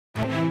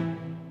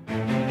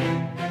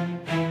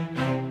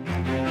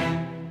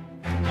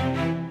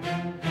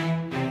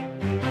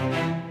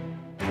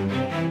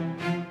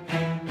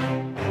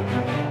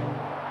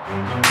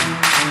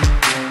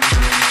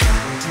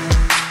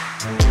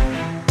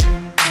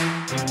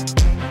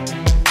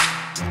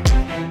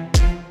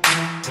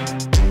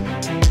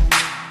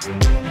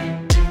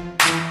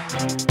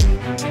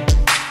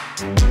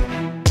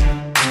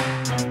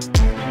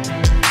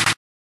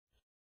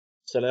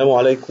السلام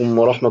عليكم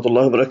ورحمة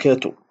الله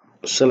وبركاته.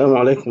 السلام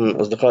عليكم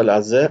أصدقائي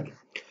الأعزاء.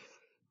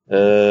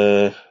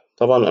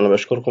 طبعا أنا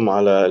بشكركم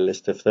على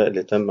الاستفتاء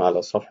اللي تم على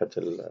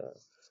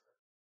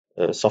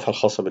الصفحة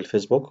الخاصة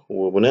بالفيسبوك،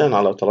 وبناء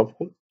على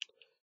طلبكم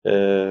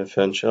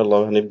فإن شاء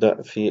الله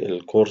هنبدأ في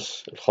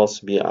الكورس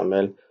الخاص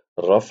بأعمال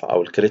الرفع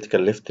أو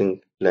الكريتيكال ليفتنج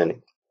بلاننج.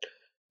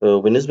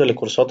 وبالنسبة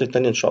للكورسات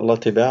التانية إن شاء الله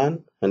تباعا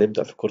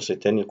هنبدأ في الكورس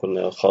التاني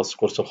يكون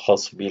كورس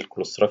الخاص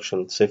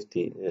بالكونستراكشن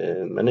سيفتي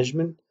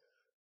مانجمنت.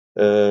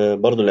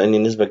 برضو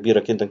لأن نسبة كبيرة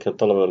جدا كانت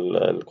طلب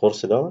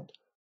الكورس دوت.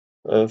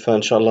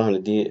 فإن شاء الله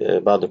هنديه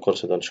بعد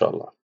الكورس ده إن شاء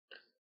الله.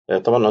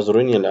 طبعا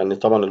اعذروني لأن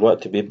طبعا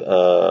الوقت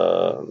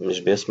بيبقى مش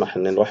بيسمح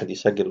إن الواحد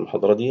يسجل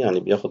المحاضرة دي، يعني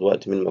بياخد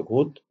وقت من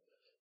مجهود.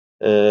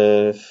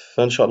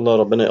 فإن شاء الله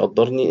ربنا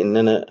يقدرني إن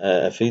أنا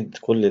أفيد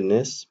كل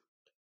الناس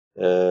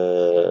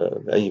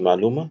بأي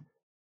معلومة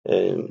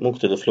ممكن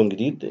تضيف لهم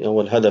جديد.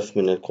 هو الهدف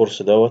من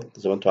الكورس دوت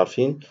زي ما انتم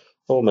عارفين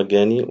هو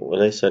مجاني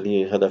وليس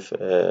ليه هدف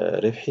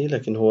ربحي،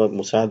 لكن هو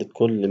مساعدة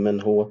كل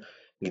من هو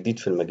جديد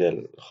في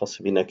المجال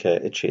الخاص بينا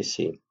ك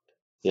HAC،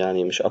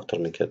 يعني مش أكتر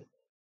من كده.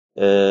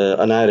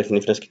 أنا عارف إن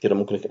في ناس كتيرة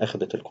ممكن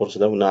أخدت الكورس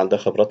ده وإن عندها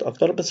خبرات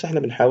أكتر، بس إحنا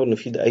بنحاول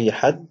نفيد أي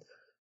حد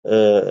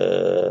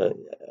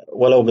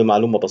ولو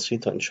بمعلومة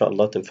بسيطة إن شاء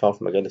الله تنفعه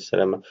في مجال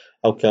السلامة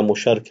أو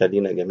كمشاركة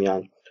لينا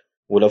جميعا.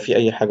 ولو في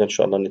أي حاجة إن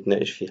شاء الله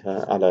نتناقش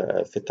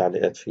فيها في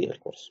التعليقات في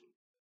الكورس.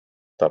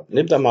 طب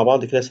نبدأ مع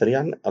بعض كده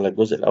سريعا على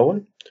الجزء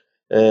الأول.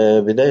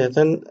 بداية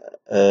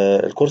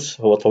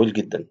الكورس هو طويل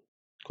جدا،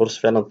 الكورس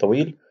فعلا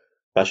طويل،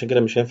 فعشان كده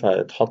مش هينفع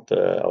يتحط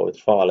أو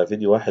يترفعه على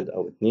فيديو واحد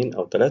أو اتنين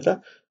أو تلاتة،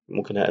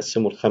 ممكن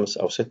هقسمه لخمس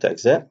أو ست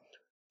أجزاء.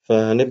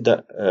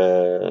 فهنبدأ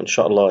إن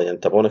شاء الله، يعني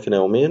تابعونا كده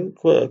يوميا،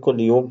 كل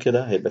يوم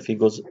كده هيبقى فيه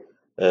جزء،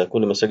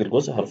 كل ما أسجل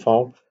جزء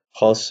هرفعه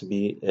خاص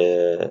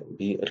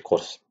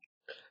بالكورس.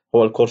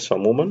 هو الكورس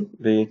عموما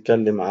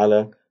بيتكلم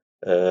على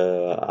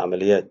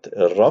عمليات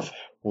الرفع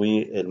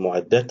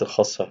والمعدات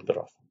الخاصة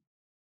بالرفع.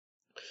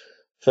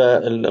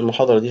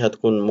 فالمحاضرة دي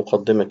هتكون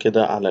مقدمة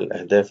كده على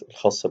الأهداف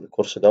الخاصة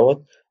بالكورس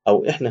دوت،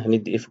 أو إحنا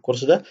هندي إيه في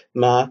الكورس ده،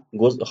 مع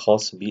جزء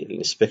خاص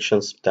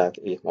بالإنسبكشنز بتاعت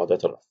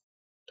معدات الرفع.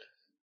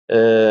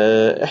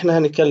 إحنا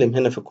هنتكلم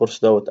هنا في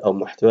الكورس دوت أو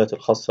المحتويات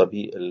الخاصة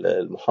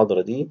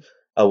بالمحاضرة دي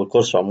أو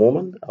الكورس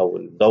عموما أو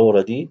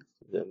الدورة دي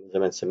زي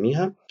ما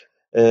نسميها،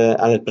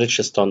 على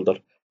البريتش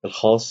ستاندر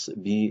الخاص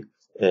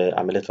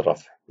بعمليات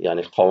الرفع،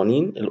 يعني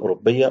القوانين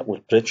الأوروبية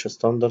والبريتش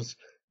ستاندرز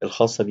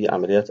الخاصة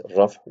بعمليات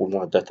الرفع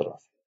ومعدات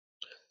الرفع.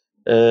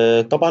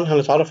 طبعا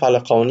هنتعرف على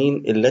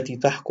قوانين التي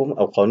تحكم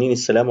أو قوانين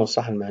السلامة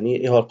والصحة المهنية.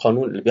 إيه هو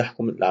القانون اللي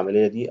بيحكم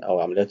العملية دي أو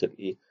عمليات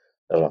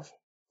الرفع.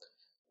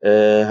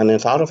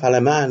 هنتعرف على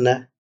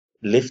معنى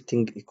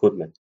lifting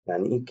equipment،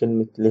 يعني إيه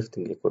كلمة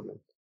lifting equipment،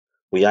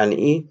 ويعني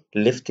إيه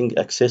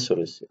lifting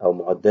accessories أو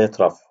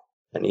معدات رفع.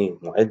 يعني إيه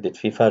معدة،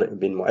 في فرق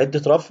بين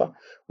معدة رفع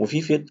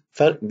وفي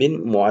فرق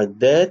بين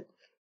معدات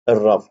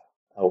الرفع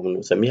أو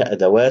بنسميها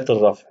أدوات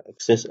الرفع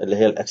اللي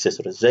هي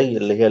الأكسسوارز، زي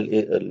اللي هي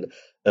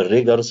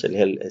الريجرز اللي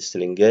هي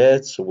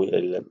السلنجات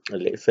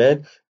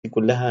والإقفال. دي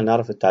كلها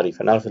هنعرف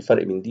التعريف، هنعرف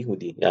الفرق بين دي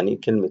ودي. يعني إيه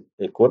كلمة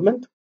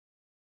equipment؟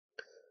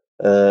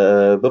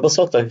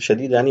 ببساطة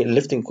شديدة يعني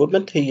الليفتنج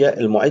equipment هي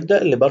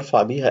المعدة اللي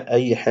برفع بيها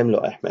أي حمل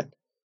أو أحمال،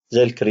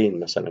 زي الكرين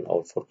مثلا أو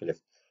الفورك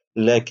ليفت.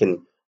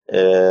 لكن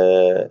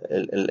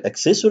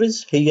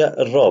الأكسسوارز هي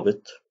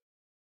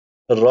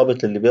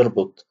الرابط اللي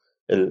بيربط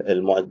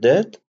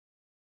المعدات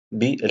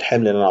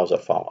بالحمل اللي انا عاوز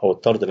ارفعه او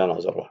الطرد اللي انا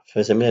عاوز ارفعه،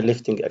 فسميها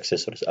lifting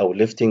accessories او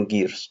lifting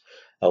gears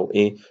او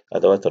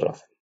ادوات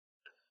الرفع.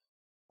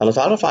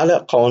 هنتعرف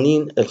على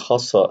قوانين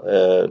الخاصة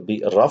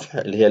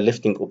بالرفع اللي هي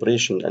lifting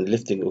operation and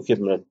lifting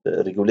equipment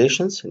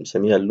regulations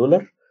بنسميها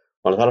اللولر.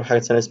 وهنتعرف حاجة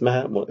ثانية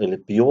اسمها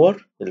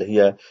البيور اللي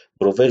هي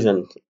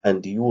provision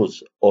and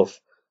use of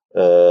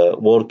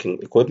working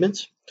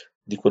equipment.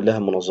 دي كلها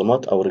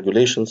منظمات او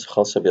regulations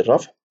خاصة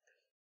بالرفع.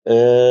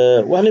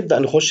 وهنبدأ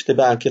نخش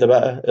تباعا كده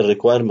بقى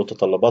الريكواير،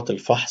 متطلبات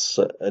الفحص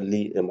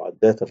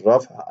لمعدات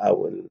الرفع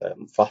أو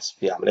الفحص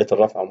في عمليات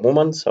الرفع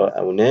عموما، سواء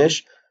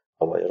اوناش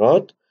أو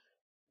ايراد.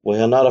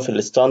 وهنعرف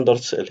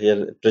الستاندردز اللي هي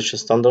البريتش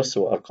ستاندردز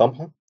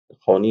وأرقامها،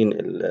 قوانين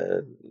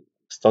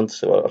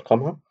الستاندردز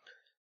وأرقامها.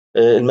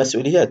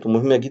 المسؤوليات،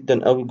 ومهمة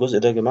جدا أوي الجزء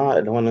ده يا جماعة،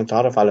 اللي هو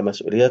نتعرف على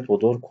مسؤوليات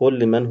ودور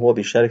كل من هو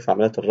بيشارك في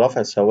عمليات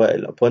الرفع، سواء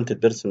الابوينتد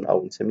بيرسون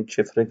أو نسميه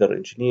تشيف ريجر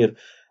انجينير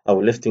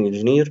أو ليفتنج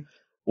انجينير،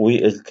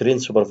 والكرين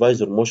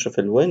سوبرفايزر مشرف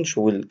الونش،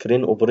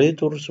 والكرين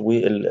اوبريتورز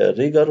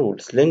والريجر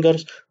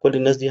والسلينجرز. كل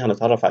الناس دي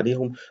هنتعرف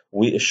عليهم،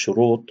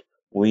 والشروط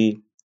و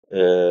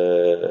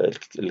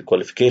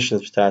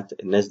الكواليفيكيشنز بتاعت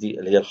الناس دي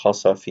اللي هي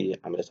الخاصة في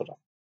عملية الرفع.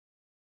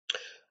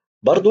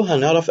 برضو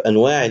هنعرف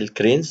أنواع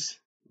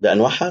الكرينز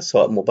بأنواعها،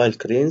 سواء موبايل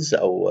كرينز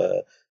أو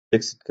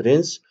فيكسد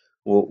كرينز،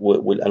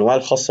 والأنواع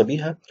الخاصة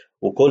بيها،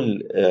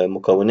 وكل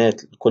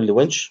مكونات كل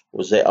ونش،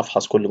 وإزاي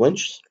أفحص كل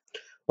ونش.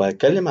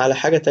 وهتكلم على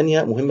حاجة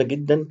تانية مهمة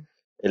جدا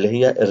اللي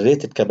هي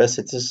الريتد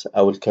كاباسيتيز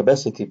أو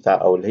الكاباسيتي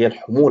بتاع أو اللي هي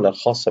الحمولة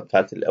الخاصة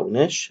بتاعت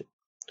الأوناش،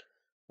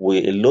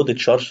 واللود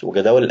تشارج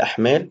وجداول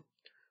الأحمال،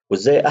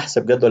 وإزاي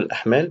أحسب جدول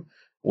الأحمال.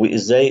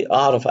 وازاي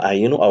اعرف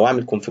اعينه او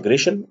اعمل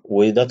كونفجريشن،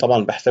 وده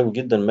طبعا بحتاجه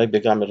جدا لما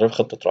باجي اعمل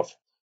خطه رفع.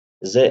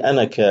 ازاي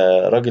انا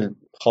كراجل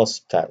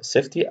خاص بتاع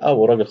السيفتي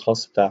او راجل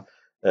خاص بتاع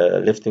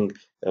ليفتنج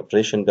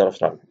اوبريشن بيعرف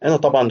يتعامل. انا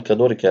طبعا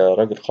كدوري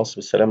كراجل خاص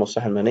بالسلامه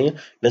والصحه المهنيه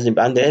لازم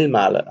يبقى عندي علم،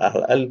 على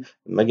الاقل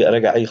لما اجي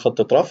اراجع اي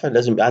خطه رفع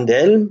لازم يبقى عندي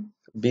علم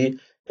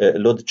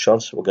بلود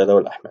تشارتس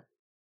وجداول الاحمال.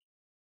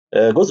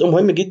 جزء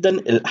مهم جدا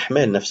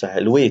الاحمال نفسها،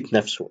 الويت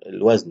نفسه،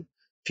 الوزن.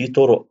 في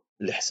طرق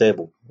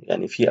لحسابه،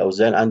 يعني في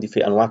اوزان عندي،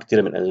 في انواع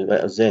كتيره من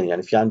الاوزان.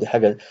 يعني في عندي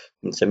حاجه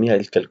بنسميها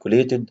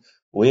الكالكوليتد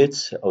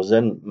ويتس،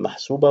 اوزان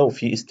محسوبه،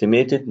 وفي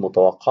استيميتد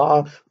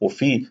متوقعه،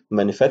 وفي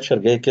مانيفاكتشر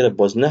جاي كده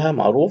بوزنها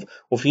معروف،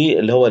 وفي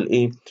اللي هو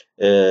الايه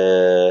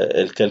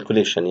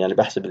الكالكوليشن. يعني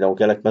بحسب لو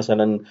جالك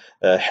مثلا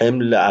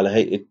حمل على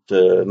هيئه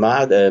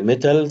معد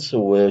ميتالز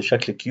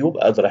وشكل كيوب،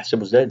 اقدر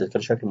احسبه ازاي ده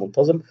كان شكل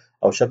منتظم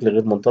او شكل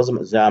غير منتظم،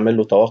 ازاي اعمل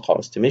له توقع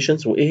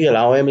استيميشنز، وايه هي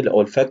العوامل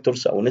او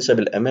الفاكتورز او نسب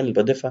الامان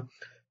اللي بضيفها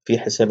في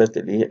حسابات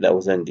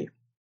الاوزان دي.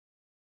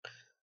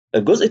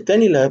 الجزء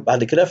الثاني اللي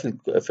بعد كده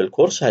في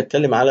الكورس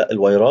هنتكلم على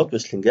الوايرات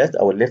والسلنجات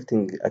او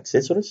الليفتنج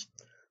اكسسوارز،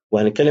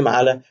 وهنتكلم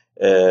على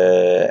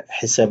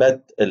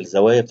حسابات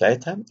الزوايا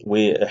بتاعتها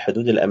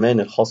وحدود الامان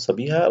الخاصه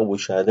بيها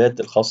والشهادات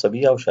الخاصه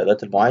بيها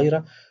والشهادات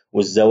المعايره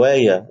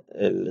والزوايا،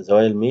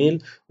 زوايا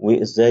الميل،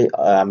 وازاي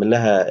اعمل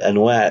لها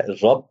انواع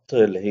الربط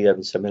اللي هي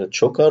بنسميها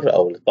التشوكر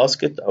او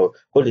الباسكت، او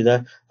كل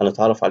ده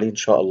هنتعرف عليه ان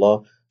شاء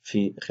الله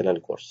في خلال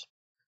الكورس.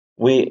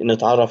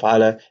 ونتعرف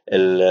على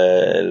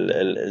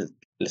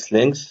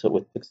السلينجز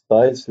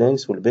والتكستايل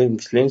سلينجز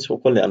والبيبنج سلينجز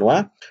وكل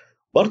انواع.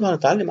 برضه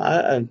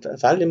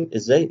هنتعلم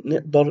ازاي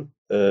نقدر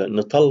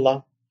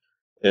نطلع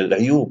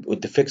العيوب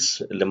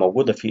والديفكتس اللي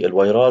موجوده في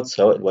الوايرات،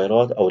 سواء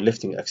الوايرات او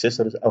الليفتنج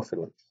اكسسوارز او في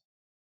الويندوز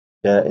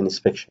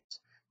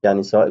كانسبكشنز.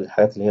 يعني سواء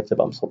الحاجات اللي هي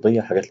بتبقى مصديه،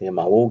 الحاجات اللي هي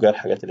معوجه،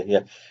 الحاجات اللي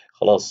هي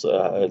خلاص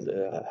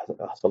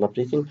حصل لها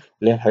بريكنج،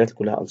 اللي هي الحاجات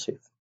كلها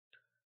انسيف.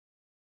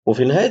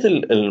 وفي نهايه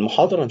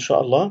المحاضره ان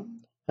شاء الله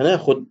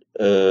هناخد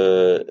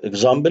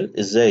اكزامبل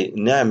ازاي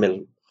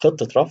نعمل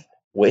خطه رفع،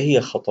 وايه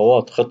هي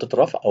خطوات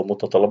خطه رفع او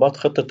متطلبات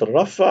خطه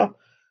الرفع،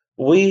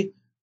 و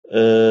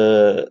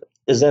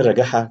ازاي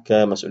نراجعها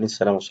كمسؤولين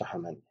السلامه والصحه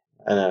المهنيه.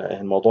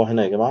 انا الموضوع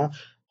هنا يا جماعه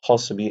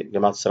خاص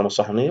بجماعه السلامه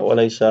والصحه المهنيه،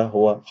 وليس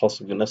هو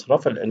خاص بالناس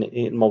الرفع، لان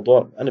ايه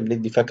الموضوع انا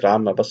بندي فكره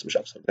عامه بس مش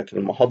اكثر. لكن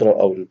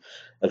المحاضره او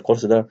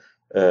الكورس ده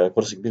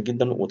كورس كبير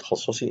جدا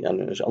وتخصصي،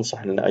 يعني مش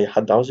انصح ان اي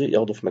حد عاوز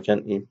ياخده في مكان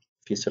ايه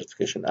في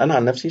سيرتيفيكيشن. انا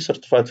عن نفسي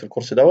سيرتيفايد في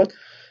الكورس دوت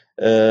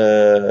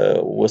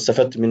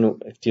واستفدت منه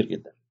كتير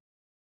جدا.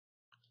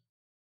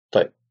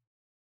 طيب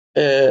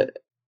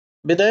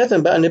بداية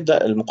بقى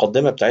نبدأ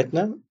المقدمة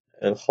بتاعتنا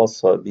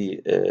الخاصة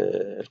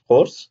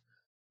بالكورس.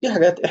 في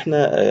حاجات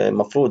احنا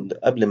المفروض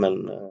قبل ما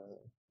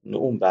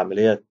نقوم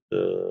بعمليات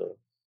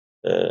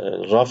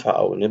الرفع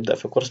او نبدأ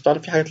في الكورس بتاعنا،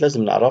 في حاجات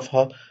لازم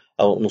نعرفها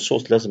او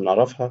نصوص لازم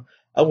نعرفها.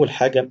 اول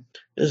حاجة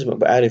لازم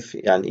ابقى عارف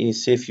يعني ايه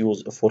safe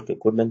use of work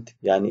equipment،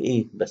 يعني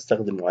ايه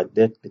بستخدم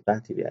المعدات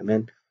بتاعتي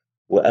بامان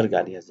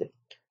وارجع ليها ازاي.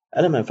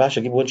 انا ما ينفعش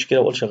اجيب ونش كده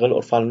واقول شغال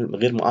وارفعه من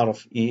غير ما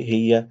اعرف ايه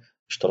هي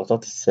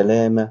اشتراطات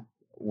السلامه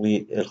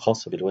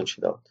والخاصه بالونش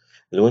دوت.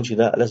 الونش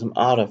ده لازم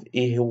اعرف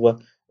ايه هو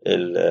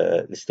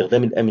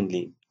الاستخدام الامن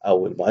ليه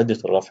او معده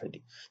الرفع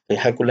دي. هي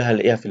حاجه كلها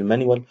هنلاقيها في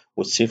المانيوال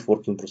والسيف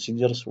وركينج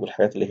بروسيدرز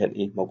والحاجات اللي هي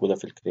الايه موجوده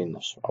في الكرين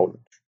نفسه. او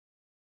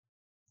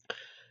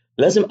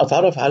لازم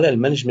اتعرف على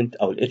المانجمنت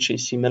او الاتش اي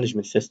سي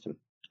مانجمنت سيستم،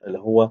 اللي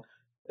هو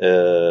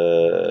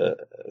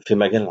في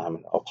مجال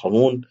العمل او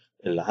قانون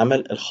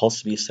العمل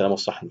الخاص بالسلامه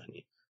والصحه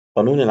المهنيه.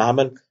 قانون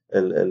العمل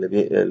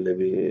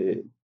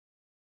اللي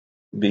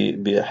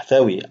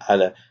بيحتوي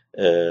على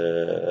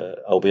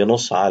او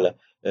بينص على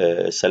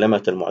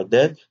سلامه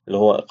المعدات، اللي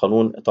هو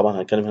قانون،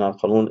 طبعا هنتكلم هنا عن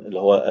القانون اللي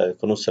هو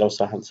قانون السلامه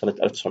والصحه سنه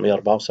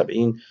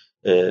 1974،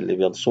 اللي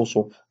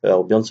بينصصه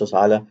او بينصص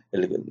على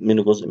اللي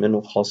منه جزء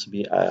منه خاص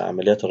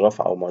بعمليات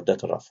الرفع او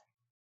معدات الرفع.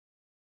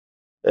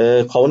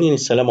 قوانين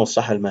السلامة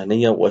والصحة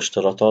المهنية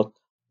واشتراطات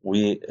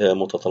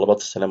ومتطلبات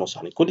السلامة والصحة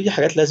المهنية، كل دي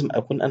حاجات لازم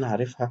أكون أنا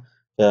عارفها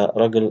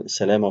كراجل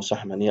سلامة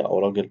وصحة مهنية أو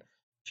راجل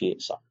في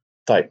صحة.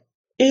 طيب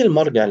إيه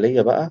المرجع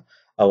ليا بقى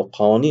أو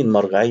قوانين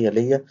مرجعية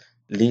ليا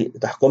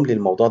لتحكم لي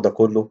الموضوع ده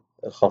كله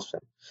الخاص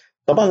يعني.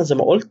 طبعا زي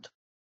ما قلت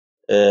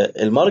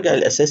المرجع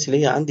الأساسي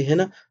ليا عندي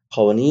هنا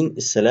قوانين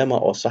السلامة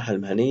والصحة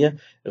المهنية،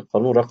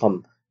 القانون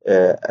رقم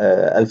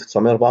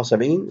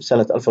 1974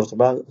 سنة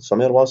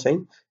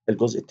 1974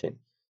 الجزء الثاني.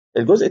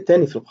 الجزء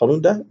الثاني في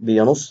القانون ده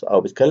بينص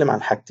أو بيتكلم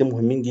عن حاجتين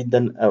مهمين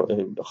جدا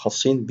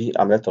خاصين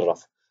بعمليات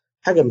الرفع.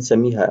 حاجة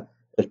بنسميها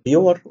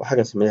البيور وحاجة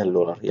بنسميها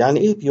اللورر. يعني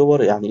إيه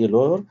بيور؟ يعني إيه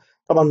لورر؟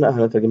 طبعا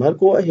هنترجمها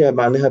لكم. هي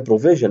معناها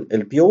بروفيجن.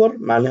 البيور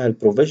معناها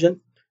البروفيجن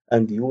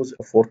and use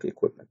of work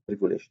equipment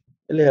regulation،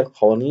 اللي هي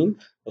القوانين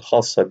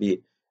الخاصة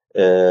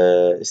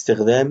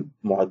باستخدام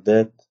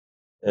معدات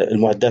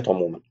المعدات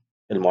عموما،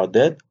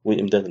 المعدات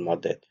وإمداد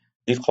المعدات.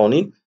 دي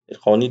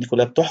القوانين دي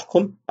كلها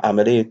بتحكم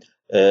عملية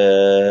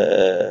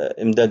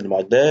إمداد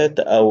المعدات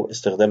أو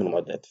استخدام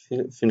المعدات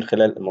في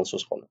خلال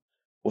المنصوص قانون.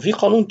 وفي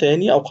قانون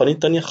تاني أو قوانين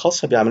تانية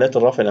خاصة بعمليات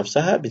الرفع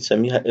نفسها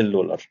بنسميها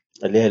اللولر،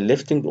 اللي هي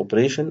lifting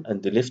operation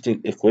and lifting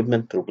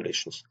equipment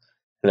regulations.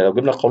 احنا لو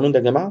جبنا القانون ده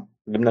يا جماعه،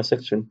 جبنا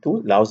سيكشن 2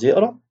 اللي عاوز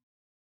يقرا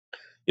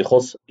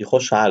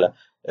يخش على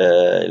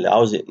اللي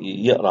عاوز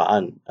يقرا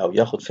عن او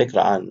ياخد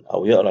فكره عن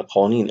او يقرا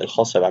القوانين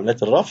الخاصه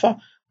بعمليات الرفع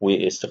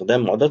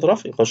واستخدام معدات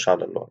الرفع، يخش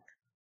على اللغه.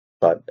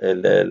 طيب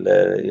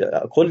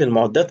كل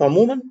المعدات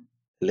عموما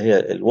اللي هي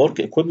الورك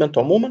ايكويبمنت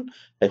عموما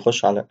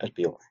هيخش على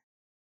البي ار.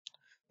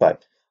 طيب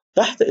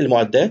تحت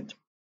المعدات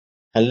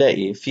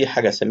هنلاقي في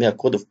حاجه اسميها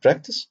كود اوف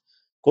براكتس.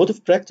 كود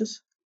اوف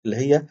براكتس اللي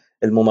هي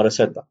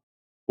الممارسات بقى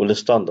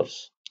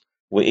والستاندرز،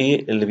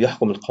 وايه اللي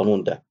بيحكم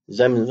القانون ده،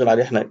 زي ما بنقول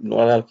عليه احنا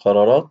بنقول عليها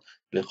القرارات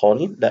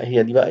للقوانين، لا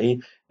هي دي بقى ايه،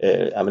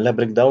 اعمل لها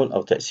بريك داون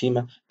او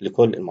تقسيمه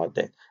لكل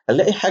المعدات.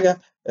 هنلاقي حاجه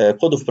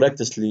كود اوف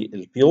براكتس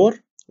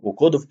للبيور،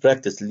 وكود اوف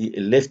براكتس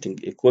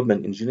للليفتنج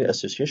ايكويبمنت انجينير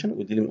اسوسيشن،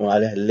 ودي اللي بنقول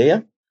عليها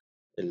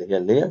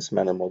اللي هي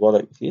سمعنا الموضوع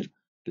ده كتير،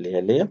 اللي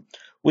هي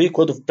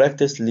وكود اوف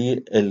براكتس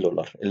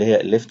لللولر اللي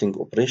هي الليفتنج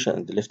اوبريشن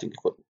اند ليفتنج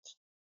ايكويبمنت.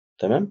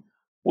 تمام.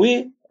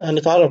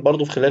 وهنتعرف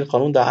برضو في خلال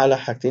القانون ده على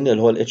حاجتين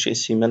اللي هو ال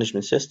HSC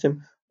Management System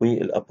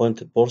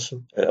والappointed person.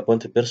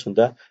 الappointed person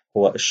ده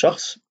هو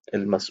الشخص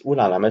المسؤول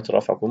عن عملية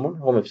الرفع عموما،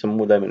 هم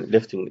بيسموه دايما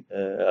lifting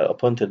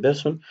appointed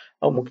person،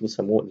 أو ممكن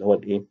يسموه اللي هو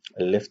الايه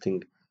lifting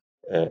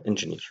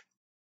engineer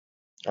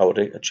أو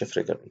chief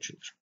rigger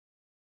engineer.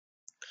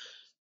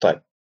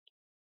 طيب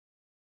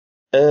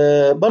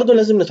برضو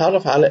لازم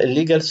نتعرف على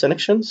legal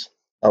sanctions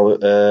أو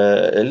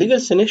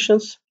legal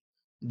sanctions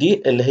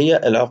دي اللي هي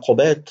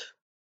العقوبات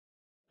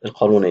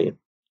القانونية.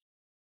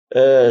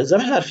 زي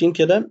ما احنا عارفين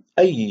كده،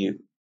 أي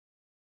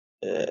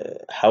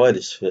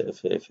حوادث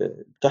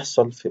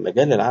بتحصل في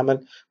مجال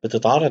العمل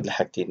بتتعرض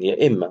لحاجتين،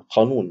 يا إما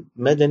قانون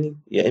مدني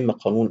يا إما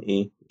قانون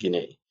إيه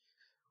جنائي.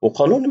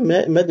 وقانون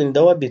المدني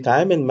دوت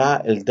بيتعامل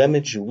مع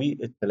الدمج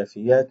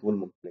والتلفيات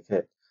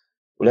والممتلكات،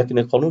 ولكن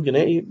القانون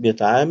الجنائي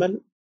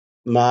بيتعامل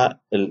مع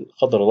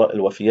قدر الله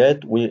الوفيات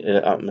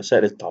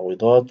ومسائل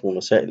التعويضات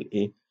ومسائل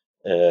ايه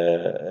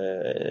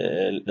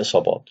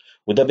الاصابات،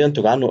 وده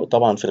بينتج عنه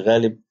طبعا في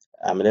الغالب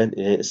عمليات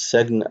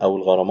السجن او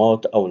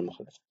الغرامات او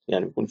المخالفات،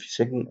 يعني بيكون في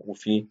سجن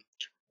وفي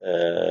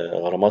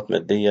غرامات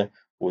ماديه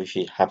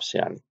وفي حبس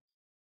يعني.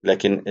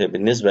 لكن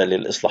بالنسبه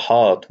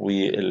للاصلاحات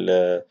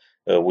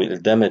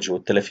والدمج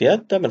والتلفيات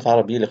ده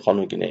بنتعرض بيه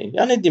للقانون الجنائي.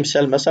 يعني ادي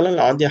مثال، مثلا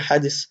لو عندي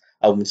حادث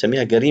او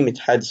بنسميها جريمه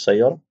حادث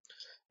سياره،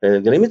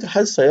 جريمة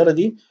الحادث السيارة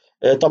دي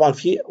طبعا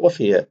في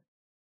وفيات،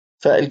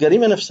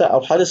 فالجريمة نفسها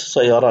أو حادث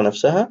السيارة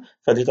نفسها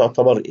فدي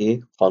تعتبر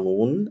إيه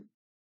قانون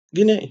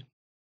جنائي.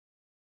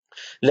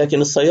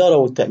 لكن السيارة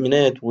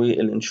والتأمينات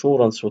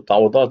والإنشورنس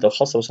والتعويضات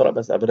الخاصة بالسيارة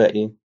بس أبرها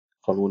إيه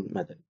قانون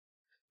مدني.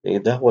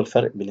 ده هو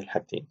الفرق بين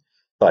الحاجتين.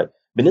 طيب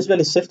بالنسبة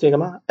للسيفتي يا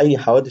جماعة، أي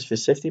حوادث في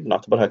السيفتي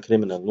بنعتبرها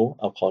كريمنال لو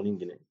أو قانون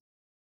جنائي.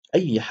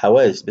 أي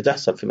حوادث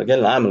بتحصل في مجال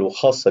العمل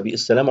وخاصة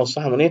بالسلامة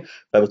والصحة المهنية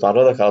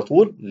فبتعرضك على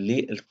طول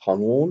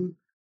للقانون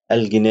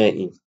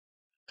الجنائي.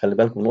 خلي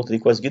بالك من النقطة دي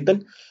كويس جدا،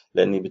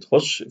 لأن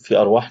بتخش في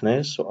أرواح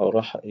ناس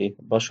وأرواح إيه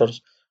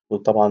بشر.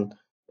 وطبعا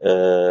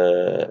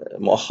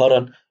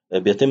مؤخرا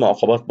بيتم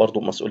عقوبات برضو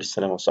مسؤول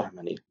السلامة والصحة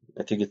المهنية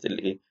نتيجة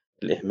الإيه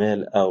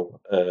الإهمال أو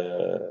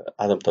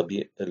عدم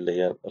تطبيق اللي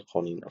هي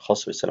القوانين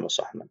الخاصة بالسلامة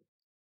والصحة المهنية.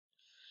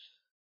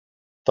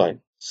 طيب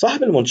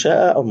صاحب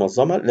المنشأة أو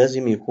المنظمة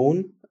لازم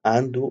يكون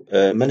عنده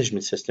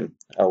مانجمنت سيستم،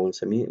 أو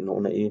نسميه إنه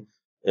قلنا إيه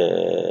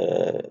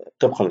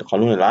طبقا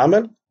لقانون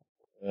العمل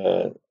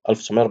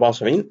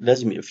 1974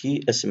 لازم يبقى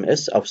فيه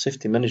SMS أو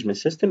سيفتي مانجمنت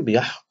سيستم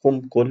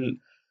بيحكم كل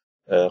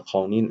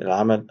قوانين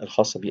العمل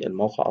الخاصة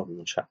بالموقع أو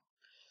المنشأة.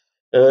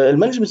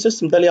 المانجمنت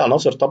سيستم ده ليه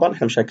عناصر، طبعا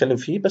احنا مش هنتكلم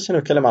فيه بس انا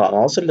بتكلم على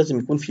عناصر. لازم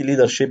يكون فيه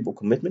ليدرشيب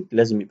وكوميتمنت،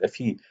 لازم يبقى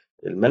فيه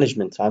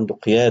المانجمنت عنده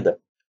قيادة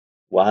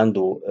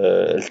وعنده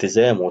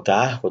التزام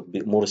وتعهد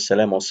بأمور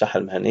السلامة والصحة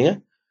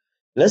المهنية.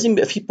 لازم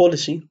يبقى فيه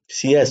بوليسي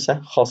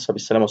سياسة خاصة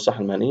بالسلامة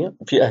والصحة المهنية،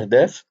 وفي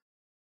أهداف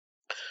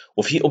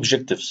وفي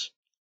اوبجكتيفز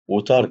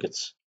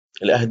وتارجتس.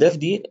 الأهداف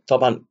دي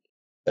طبعا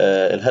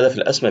الهدف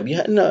الأسمى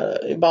بيها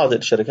إن بعض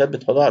الشركات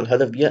بتوضع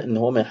الهدف بيها إن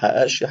هو ما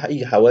يحققش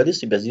أي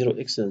حوادث، يبقى زيرو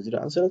اكسيدنت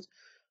زيرو انسيدنت.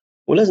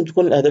 ولازم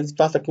تكون الأهداف دي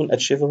بتاعتك تكون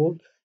اتشيفبل،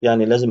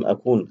 يعني لازم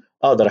أكون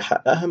أقدر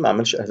أحققها، ما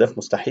أعملش أهداف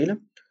مستحيلة.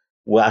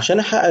 وعشان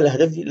أحقق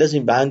الأهداف دي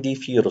لازم يبقى عندي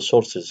في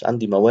ريسورسز،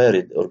 عندي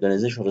موارد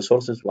اورجانيزيشن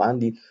ريسورسز،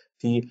 وعندي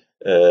في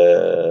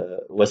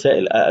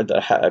وسائل أقدر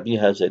أحقق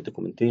بيها زي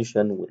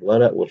الدوكيومنتيشن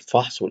والورق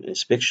والفحص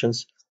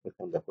والانسبكشنز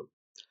والكلام ده كله.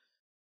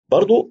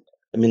 برضو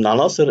من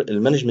عناصر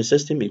المانجمنت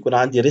سيستم يكون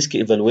عندي ريسك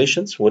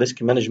ايفالويشنز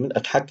وريسك مانجمنت،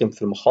 اتحكم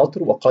في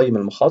المخاطر واقيم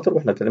المخاطر،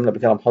 واحنا اتكلمنا قبل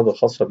كده عن محاضره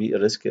خاصه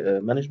بالريسك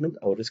مانجمنت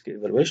او الريسك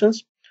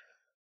ايفالويشنز.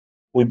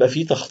 ويبقى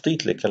في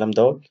تخطيط للكلام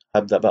دوت،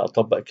 هبدا بقى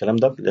اطبق الكلام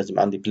ده، لازم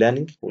عندي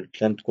بلاننج،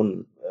 والبلان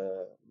تكون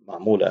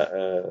معموله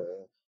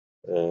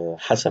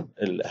حسب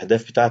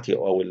الاهداف بتاعتي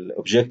او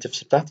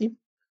الاوبجكتيفز بتاعتي،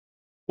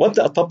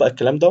 وابدا اطبق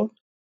الكلام دوت.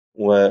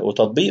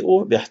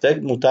 وتطبيقه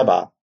بيحتاج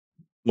متابعه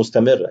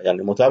مستمرة،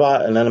 يعني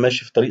متابعة ان انا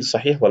ماشي في الطريق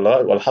الصحيح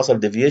ولا حصل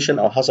ديفيشن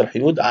او حصل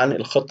حيود عن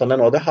الخطة اللي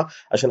انا واضحها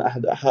عشان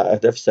احقق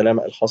اهداف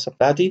السلامة الخاصة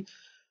بتاعتي.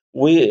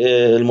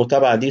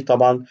 والمتابعة دي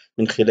طبعا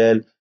من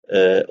خلال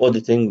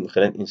اوديتنج، من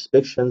خلال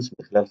انسبكشنز،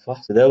 من خلال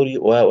فحص دوري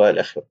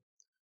والى اخره.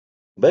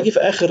 باجي في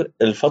اخر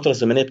الفتره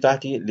الزمنيه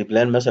بتاعتي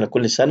لبلان، مثلا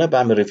كل سنه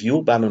بعمل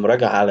ريفيو، بعمل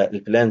مراجعه على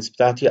البلانز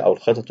بتاعتي او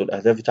الخطط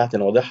والاهداف بتاعتي،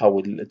 انا واضحها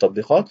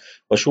والتطبيقات،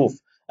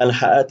 واشوف انا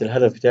حققت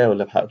الهدف بتاعي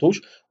ولا ما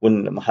حققتوش،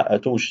 وان ما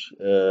حققتوش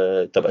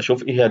طب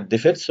اشوف ايه هي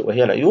الديفكتس وايه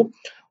هي العيوب،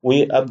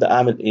 وابدا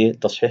اعمل ايه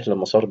تصحيح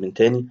للمسار من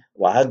تاني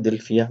واعدل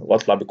فيها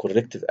واطلع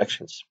بكوركتيف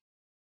اكشنز.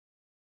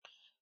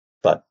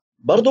 طيب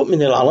برضو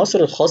من العناصر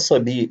الخاصة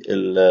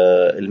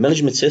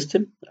بالمانجمنت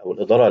سيستم أو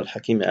الإدارة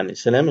الحكيمة يعني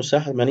السلام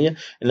والصحة المهنية، إن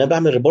أنا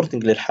بعمل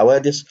ريبورتنج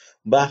للحوادث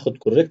وباخد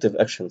كوركتيف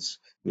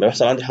أكشنز لما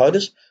بيحصل عندي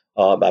حوادث.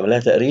 بعمل لها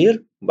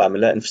تقرير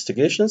وبعمل لها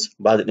انفستيجيشنز،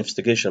 وبعد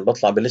الانفستيجيشن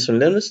بطلع بليسون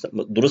ليرنز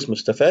دروس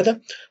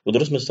مستفادة،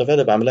 ودروس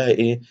مستفادة بعمل لها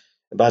إيه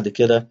بعد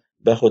كده،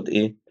 باخد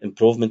إيه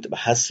امبروفمنت،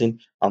 بحسن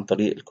عن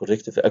طريق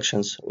الكوركتيف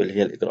أكشنز واللي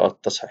هي الإجراءات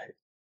التصحيحية.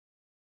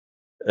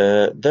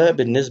 ده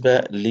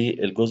بالنسبة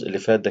للجزء اللي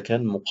فات، ده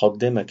كان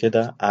مقدمة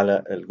كده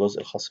على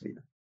الجزء الخاص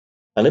بينا.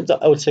 هنبدأ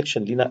أول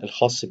سيكشن لينا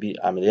الخاص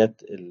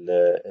بعمليات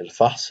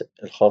الفحص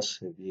الخاص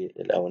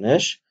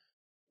بالاوناش،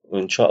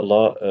 وإن شاء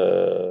الله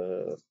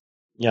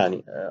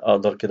يعني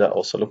أقدر كده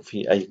أوصل لكم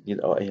فيه أي جديد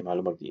أو أي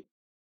معلومة جديدة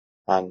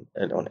عن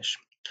الاوناش.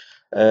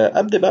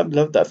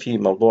 نبدأ في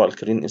موضوع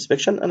الكرين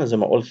انسبكشن. أنا زي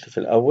ما قلت في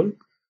الأول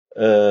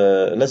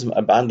لازم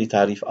أبقى عندي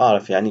تعريف،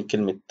 أعرف يعني إيه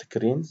كلمة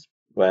كرينز،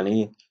 ويعني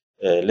إيه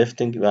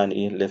ليفتنج، ويعني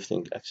إيه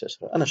ليفتنج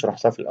أكسسوري. أنا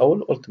شرحتها في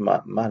الأول، قلت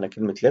معنى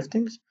كلمة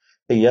ليفتنج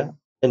هي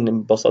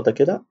إن ببساطة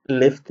كده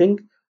ليفتنج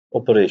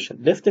أوبريشن.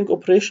 ليفتنج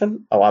أوبريشن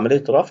أو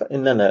عملية رفع،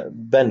 إن أنا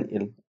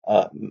بنقل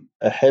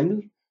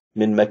حمل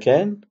من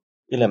مكان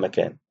إلى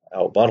مكان،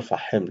 أو برفع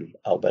حمل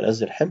أو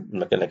بنزل حمل من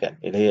مكان لمكان،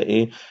 اللي هي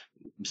إيه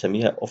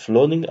بنسميها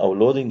offloading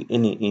أو loading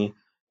any إيه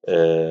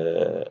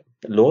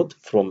load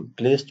from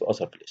place to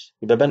other place.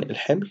 يبقى بنقل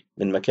حمل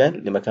من مكان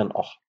لمكان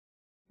آخر،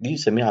 دي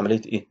بنسميها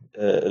عملية إيه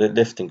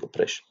lifting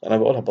operation. أنا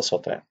بقولها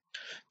ببساطة يعني.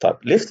 طيب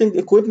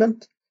lifting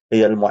equipment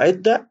هي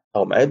المعدة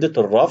أو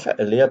معدة الرفع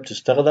اللي هي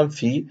بتستخدم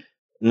في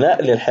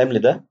نقل الحمل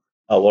ده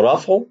أو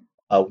رفعه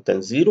أو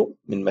تنزيله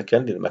من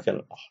مكان للمكان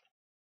الآخر.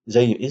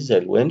 زي إيه؟ زي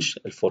الونش،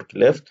 الفورك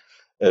ليفت،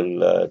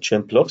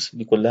 التشين بلوكس،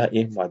 دي كلها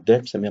إيه معدات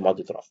بنسميها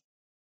معدة رفع،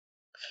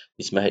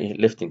 اسمها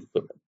ايه lifting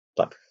equipment.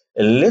 طيب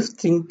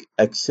الليفتنج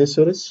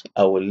اكسسوارز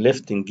او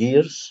الليفتنج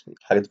جيرز،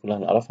 الحاجات دي كلها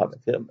هنعرفها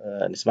كتير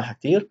نسمعها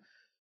كتير،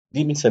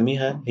 دي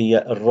بنسميها هي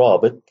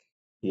الرابط،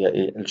 هي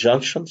ايه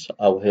الجانكشنز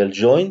او هي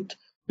الجوينت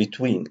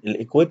بين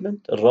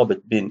الايكويبمنت،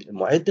 الرابط بين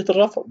معدة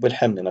الرفع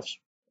وبالحمل نفسه،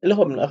 اللي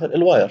هو من الاخر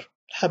الواير،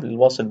 الحبل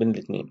الواصل بين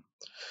الاثنين.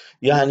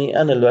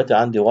 يعني انا دلوقتي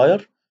عندي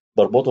واير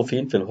بربطه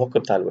فين؟ في الهوك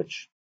بتاع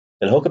الونش.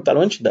 الهوك بتاع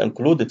الونش ده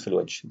انكلودد في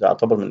الونش، ده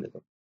يعتبر من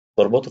الاتنين.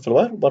 بربطه في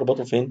الواير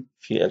وبربطه فين؟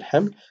 في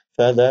الحمل.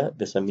 فده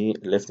بسميه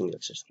الليفتنج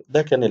اكسسوري.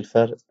 ده كان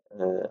الفرق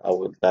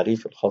او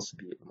التعريف الخاص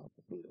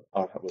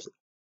بالجزء.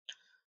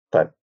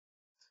 طيب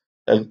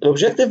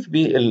الاوبجيكتيف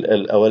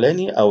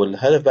بالاولاني او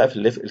الهدف بقى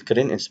في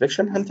الكرين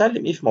انسبكشن،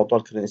 هنتعلم ايه في موضوع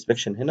الكرين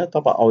انسبكشن هنا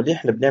طبعا، او ليه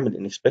احنا بنعمل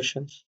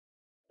انسبكشنز.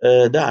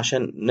 ده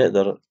عشان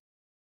نقدر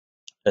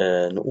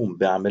نقوم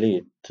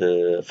بعملية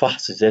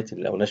فحص ذاتي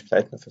للأوناش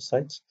بتاعتنا في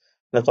السايتس.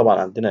 احنا طبعا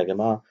عندنا يا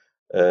جماعة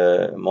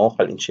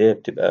مواقع الإنشاء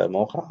بتبقى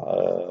مواقع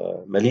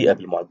مليئة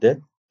بالمعدات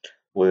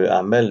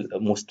وأعمال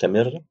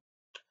مستمرة،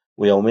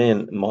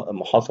 ويوميا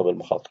محاطة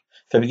بالمخاطر،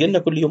 فبيجي لنا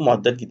كل يوم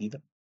معدات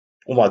جديدة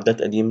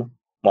ومعدات قديمة،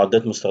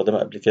 معدات مستخدمة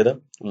قبل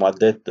كده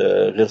ومعدات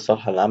غير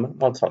صالحة للعمل،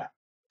 معدات صالحة.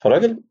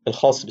 فالراجل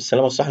الخاص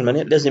بالسلامة والصحة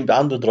المهنية لازم يبقى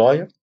عنده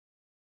دراية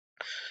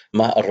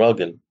مع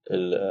الراجل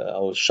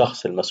أو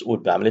الشخص المسؤول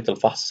بعملية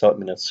الفحص، سواء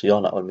من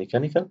الصيانة أو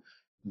الميكانيكال،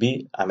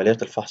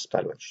 بعمليات الفحص بتاع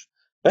الونش.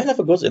 فإحنا في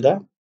الجزء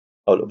ده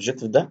أو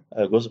الأوبجيكتيف ده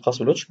الجزء الخاص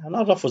بالونش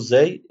هنعرفه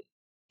إزاي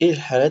إيه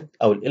الحالات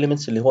أو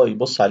الإليمنتس اللي هو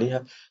يبص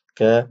عليها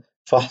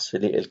كفحص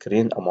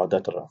للكرين أو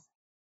معدات الرفع.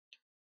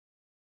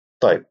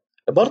 طيب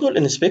برضو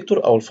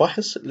الانسبكتور أو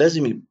الفاحص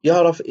لازم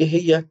يعرف إيه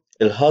هي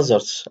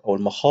الهازارds أو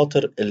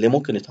المخاطر اللي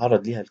ممكن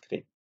يتعرض ليها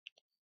الكرين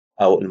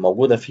أو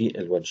الموجودة في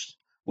الونش،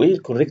 وإيه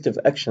الكوركتيف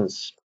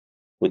أكشنز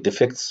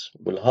والديفكتس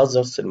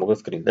والهازارds الموجوده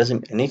في الكريم.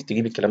 لازم عينيك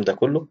تجيب الكلام ده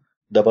كله،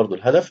 ده برضو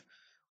الهدف.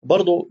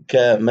 برضو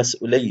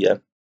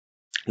كمسؤوليه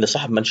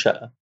لصاحب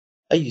منشأة،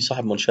 اي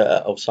صاحب منشأة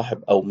او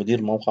صاحب او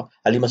مدير موقع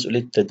عليه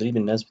مسؤوليه تدريب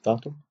الناس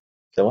بتاعته.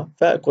 تمام،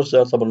 فالكورس ده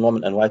يعتبر نوع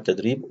من انواع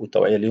التدريب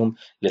والتوعيه ليهم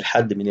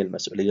للحد من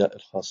المسؤوليه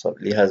الخاصه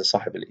لهذا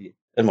صاحب الايه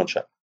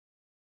المنشأة.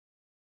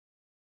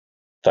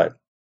 طيب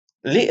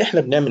ليه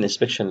احنا بنعمل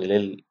انسبكشن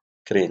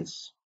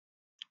للكرينز؟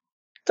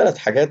 ثلاث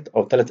حاجات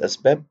او ثلاث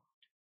اسباب.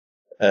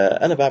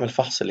 انا بعمل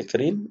فحص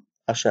للكرين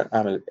عشان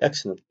اعمل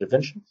اكسيدنت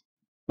بريفنشن،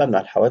 ممنع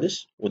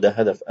الحوادث، وده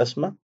هدف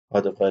أسمى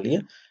وهدف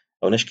غالية.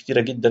 أوناش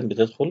كتيرة جدا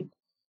بتدخل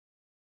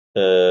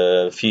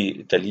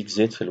في تليك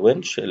زيت في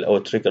الونش،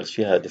 الأول تريجرز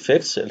فيها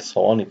ديفكتس،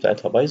 الصواني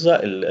بتاعتها بايظة،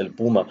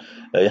 البومة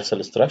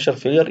يحصل ستراكشر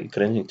فيلير،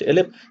 الكرين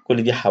يتقلب.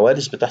 كل دي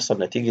حوادث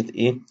بتحصل نتيجة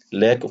إيه؟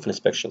 لاك اوف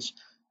انسبكشنز.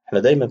 احنا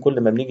دايما كل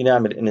ما بنيجي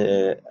نعمل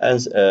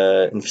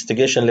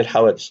انفستيجيشن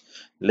للحوادث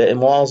نلاقي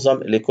معظم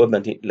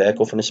الايكويبمنت دي لاك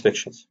اوف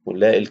انسبكشنز،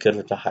 ونلاقي الكيرف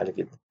بتاعها عالي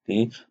جدا،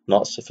 دي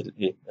نقص في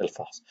الايه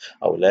الفحص،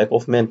 او لاك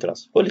اوف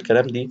مينتنس. كل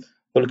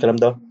الكلام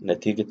ده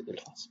نتيجة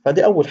الفحص.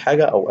 فدي أول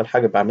حاجة أو أول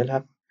حاجة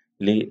بعملها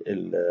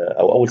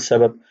أو أول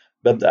سبب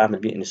ببدأ أعمل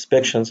بيه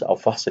inspections أو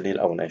فحص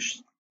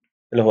للأوناش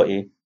اللي هو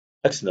إيه؟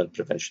 accident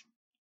prevention.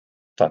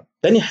 طيب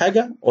تاني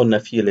حاجة قلنا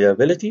في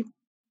liability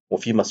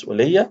وفي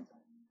مسؤولية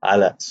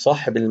على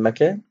صاحب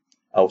المكان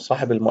أو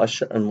صاحب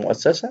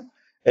المؤسسة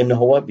إن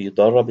هو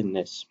بيدرب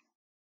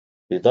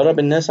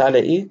الناس على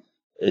إيه؟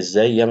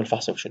 إزاي يعمل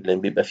فحص مكشوف،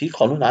 لأن بيبقى في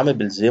قانون عام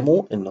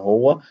بيلزمه إن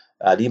هو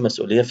عليه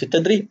مسؤولية في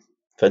التدريب،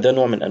 فده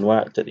نوع من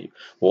أنواع التدريب.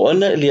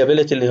 وقلنا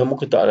الliability اللي هو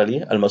ممكن تقع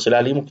عليه المسؤولية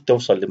عليه ممكن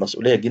توصل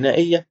لمسؤولية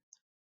جنائية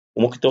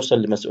وممكن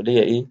توصل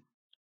لمسؤولية إيه؟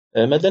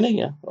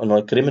 مدنية، إنه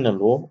الكريمنال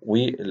لو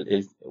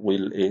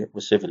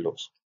والسيفل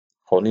لوز،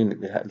 قوانين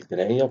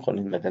الجنائية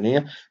وقوانين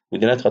المدنية،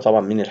 ودي ناتجة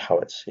طبعا من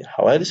الحوادث.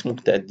 الحوادث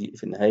ممكن تؤدي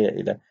في النهاية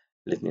إلى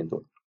الاثنين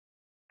دول.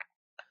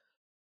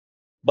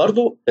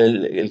 برضو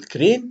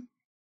الكرين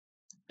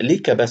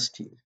ليه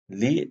كاباسيتي،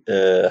 ليه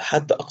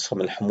حد أقصى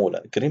من الحمولة.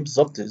 الكرين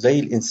بالظبط زي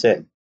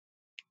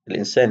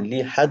الإنسان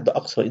ليه حد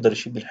أقصى يقدر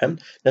يشيل بالحمل،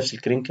 نفس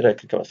الكرين كده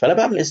كمان. فأنا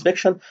بعمل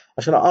انسبكشن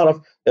عشان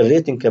أعرف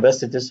الريتنج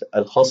كاباسيتيز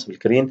الخاص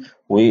بالكرين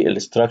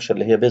والاستراكشر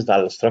اللي هي بيزد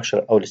على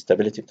الاستراكشر أو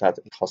الاستابيليتي بتاعت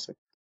الخاصة.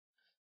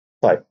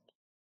 طيب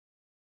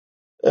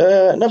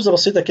نبذة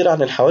بسيطة كده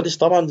عن الحوادث.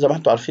 طبعا زي ما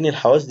انتم عارفين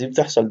الحوادث دي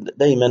بتحصل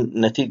دايما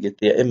نتيجة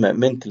يا إما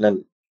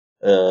منتلال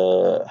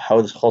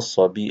حوادث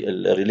خاصة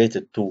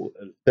بالريليتد تو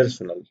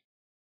البيرسونال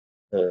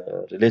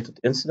related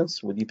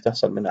incidents، ودي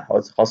بتحصل منها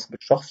حوادث خاصة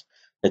بالشخص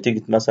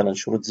نتيجة مثلا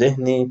شرود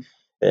ذهني،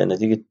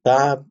 نتيجة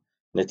تعب،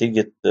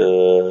 نتيجة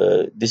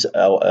dis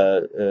أو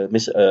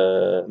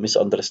miss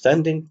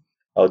understanding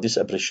أو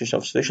disappreciation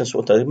of situation،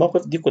 سوء تقدير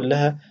موقف. دي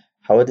كلها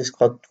حوادث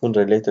قد تكون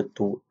related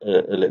to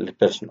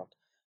البيرسونال،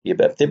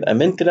 يبقى بتبقى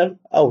mental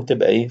أو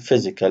تبقى إيه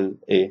physical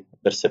إيه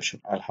perception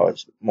على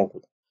الحوادث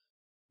موجودة.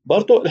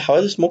 برضو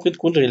الحوادث ممكن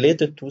تكون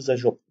related to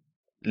the job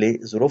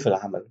لظروف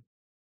العمل،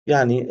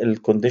 يعني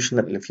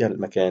الكونديشنال اللي فيها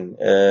المكان.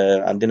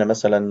 عندنا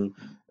مثلا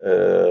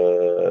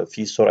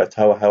في سرعة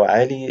هواء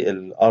عالي،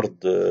 الأرض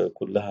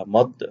كلها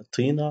مد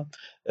طينة،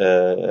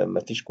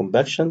 مفيش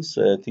كومباكشنز،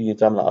 تيجي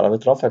تعمل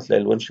عربية رفع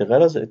تلاقي الونش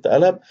غرز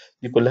اتقلب.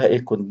 دي كلها ايه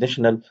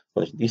كونديشنال،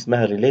 دي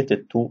اسمها related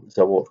to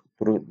the work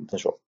to the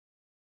job.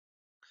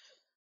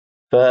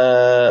 ف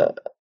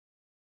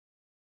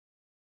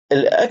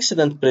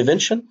الاكسيدنت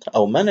بريفنشن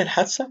او منع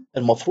الحادثه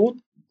المفروض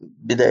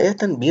بدايه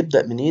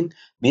بيبدا منين؟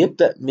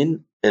 بيبدا من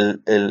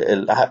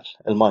العقل،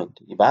 المايند.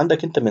 يبقى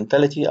عندك انت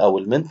منتاليتي او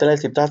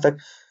المنتاليتي بتاعتك،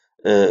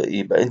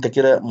 يبقى انت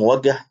كده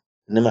موجه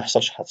ان ما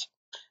يحصلش حادثه.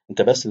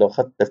 انت بس لو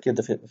خدت التفكير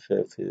ده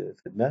في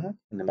دماغك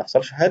ان ما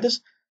يحصلش حادث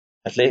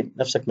هتلاقي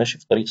نفسك ماشي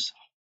في الطريق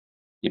الصح.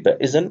 يبقى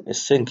اذا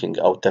الثينكينج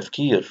او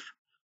التفكير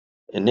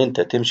ان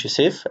انت تمشي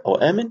سيف او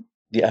امن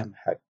دي اهم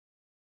حاجه.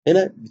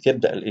 هنا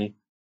بتبدا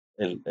الايه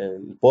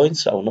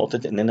البوينتس او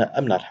نقطه ان انا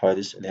امنع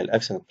الحوادث اللي هي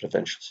الاكسيدنت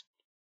بريفنشنز.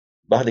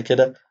 بعد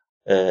كده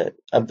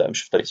ابدا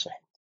امشي في طريق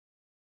صحي.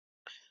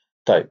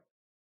 طيب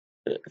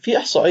في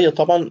احصائيه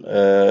طبعا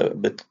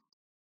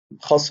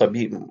خاصه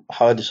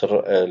بحوادث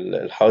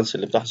الحوادث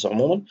اللي بتحصل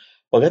عموما.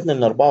 وجدنا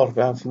ان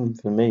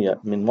 44%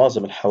 من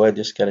معظم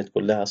الحوادث كانت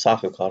كلها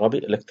صعق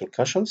كهربي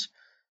electrocutions،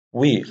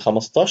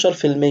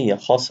 و15%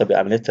 خاصه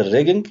بعمليات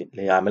الريجنج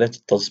اللي هي عمليات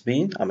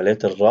التصبين،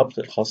 عمليات الربط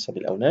الخاصه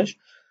بالاوناش،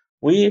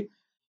 و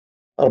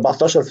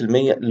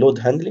 14% لود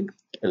هاندلنج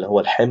اللي هو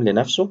الحمل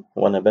نفسه،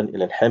 وانا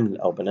بنقل الحمل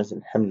او بنزل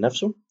الحمل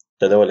نفسه،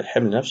 تداول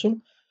الحمل نفسه.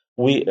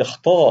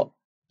 واخطاء،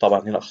 طبعا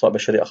هنا اخطاء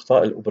بشريه،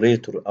 اخطاء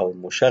الاوبريتور او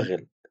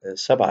المشغل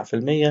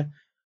 7%،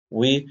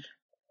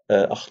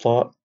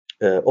 واخطاء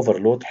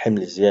اوفرلود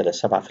حمل زياده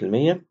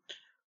 7%،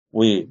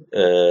 واثناء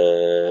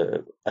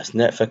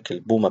فك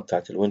البومه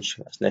بتاعه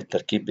الونش اثناء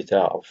التركيب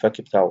بتاعه او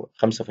الفك بتاعه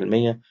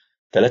 5%،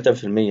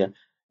 3%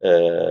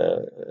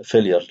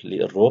 فيلير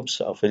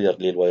للروبس او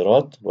فيلير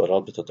للوايرات،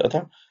 الوايرات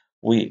بتتقطع،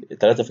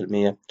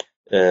 و3%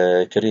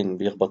 كرين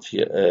بيخبط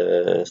في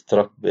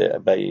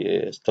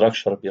باي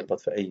ستراكشر، بيخبط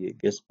في اي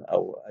جسم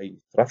او اي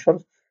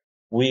ستراكشر،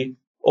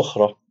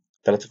 واخرى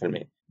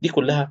 3%. دي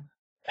كلها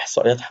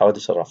احصائيات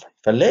حوادث الرفع.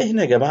 فنلاقي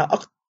هنا يا جماعه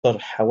اكتر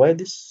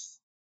حوادث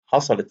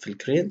حصلت في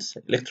الكرينز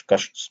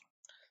الكتروكاشنز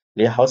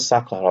اللي هي حوادث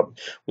صعق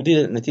كهربي،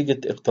 ودي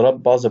نتيجة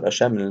اقتراب بعض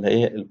الأشياء من اللي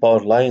هي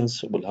الباور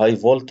لاينز والهاي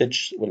فولتج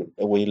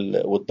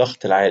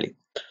والضغط العالي.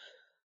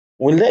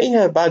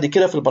 ونلاقيها بعد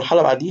كده في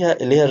المرحلة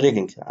بعديها اللي هي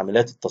الريجنج،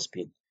 عمليات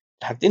التصبين.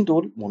 الحاجتين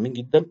دول مهمين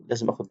جدا،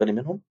 لازم اخد بالي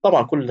منهم.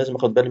 طبعا كل اللي لازم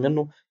اخد بالي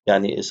منه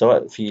يعني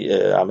سواء في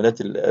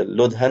عمليات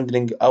اللود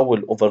هاندلنج او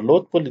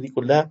الاوفرلود، كل دي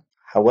كلها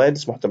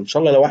حوادث محتمل ان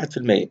شاء الله لو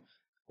 1%،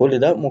 كل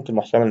ده ممكن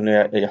محتمل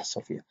انه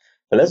يحصل فيها.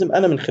 فلازم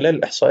انا من خلال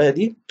الاحصائيه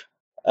دي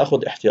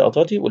اخد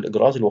احتياطاتي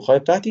والاجراءات الوقائيه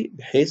بتاعتي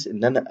بحيث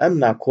ان انا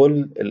امنع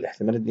كل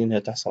الاحتمالات دي ان هي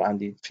تحصل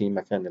عندي في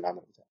مكان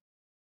العمل بتاعي.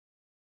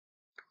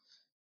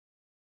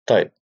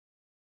 طيب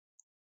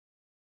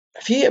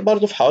في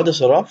برضه في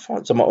حوادث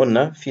الرفع زي ما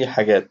قلنا في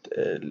حاجات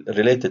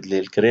ريليتد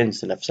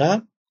للكرينز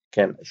نفسها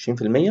كان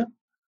 20%،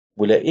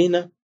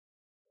 ولقينا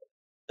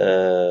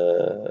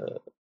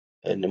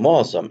ان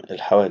معظم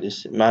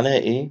الحوادث معناها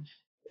ايه؟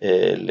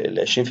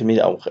 ال 20%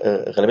 او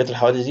غالبيه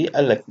الحوادث دي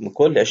قال لك من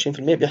كل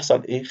 20%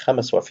 بيحصل ايه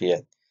 5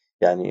 وفيات.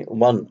 يعني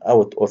 1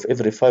 out of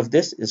every 5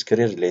 deaths is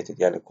career related،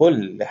 يعني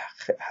كل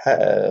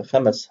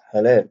 5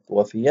 حالات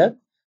وفيات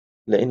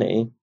لقينا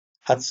إيه؟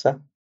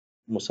 حادثة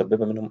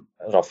مسببة منهم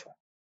رفع.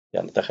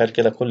 يعني تخيل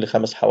كده كل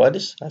 5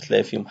 حوادث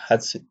هتلاقي فيهم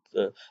حادثة،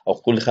 أو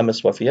كل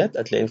 5 وفيات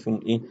هتلاقي فيهم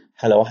إيه؟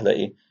 حالة واحدة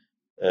إيه؟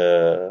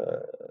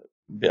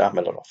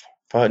 بأعمال الرفع.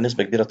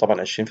 فنسبة كبيرة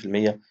طبعا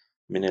 20%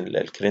 من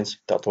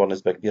الكرينس تعتبر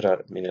نسبة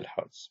كبيرة من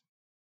الحوادث.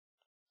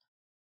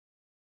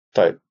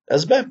 طيب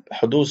أسباب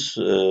حدوث،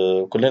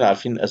 كلنا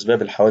عارفين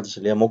أسباب الحوادث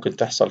اللي هي ممكن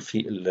تحصل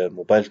في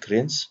الموبايل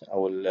كرينز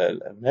أو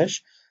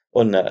الأوناش.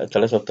 قلنا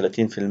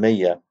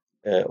 33%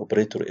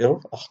 اوبريتور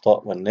ايرور،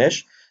 أخطاء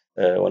وناش.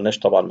 والناش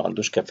طبعا ما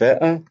عندوش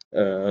كفاءة،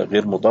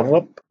 غير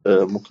مدرب،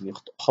 ممكن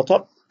يخطئ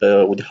خطأ.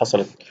 ودي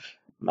حصلت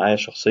معايا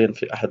شخصيا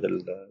في أحد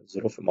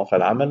الظروف في موقع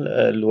العمل.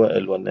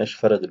 الوناش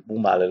فرد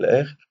البوم على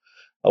الآخر.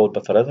 أول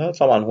ما فردها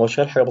طبعا هو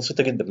شال حاجة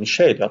بسيطة جدا، مش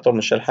شايل، يعتبر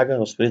مش شايل حاجة،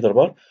 هو سبريدر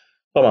بار.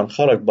 طبعا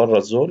خرج بره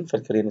الزون،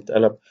 فالكرين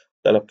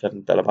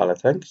اتقلب على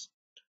تانكس.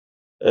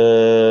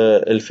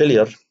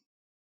 الفيلير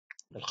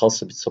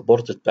الخاص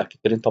بالسبورت بتاع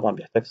الكرين طبعا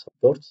بيحتاج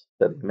سبورت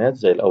تدعيمات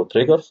زي الاوت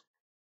تريجرز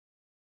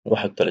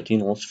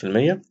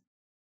 31.5%.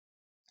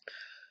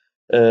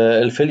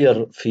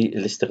 الفيلير في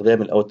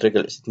الاستخدام الاوت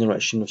تريجر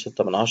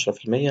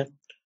 22.6%.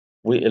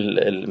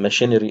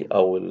 والماشينري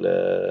او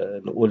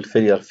نقول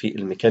فيلير في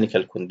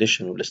الميكانيكال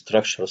كونديشن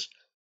والاستراكشرز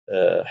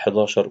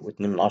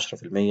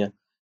 11.2%.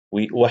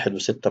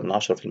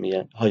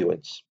 و1.6% هاي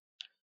ويندز.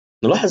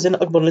 نلاحظ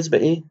هنا أكبر نسبة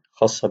إيه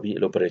خاصة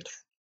بالأوبريتور،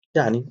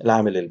 يعني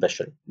العامل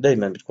البشري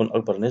دايما بتكون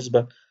أكبر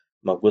نسبة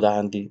موجودة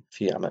عندي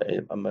في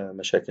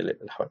مشاكل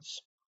الحوادث.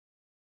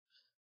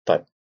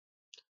 طيب،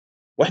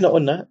 واحنا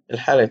قلنا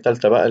الحالة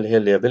الثالثة بقى اللي هي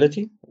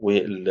الليابيليتي،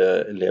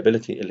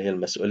 والليابيليتي اللي هي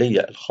المسؤولية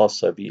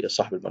الخاصة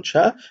بصاحب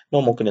المنشأة،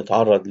 إنه ممكن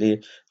يتعرض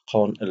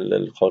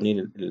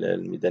للقوانين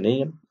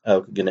الميدانية أو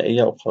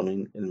الجنائية أو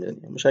القوانين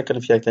المدنية. مش هنتكلم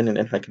فيها تاني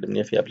لأن احنا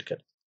اتكلمنا فيها قبل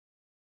كده.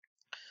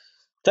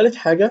 تالت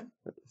حاجة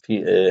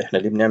احنا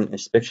ليه بنعمل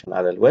انسبكشن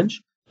على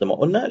الونش؟ زي ما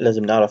قلنا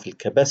لازم نعرف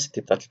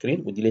الكباسيتي بتاعت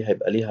الكرين، ودي ليه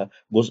هيبقى ليها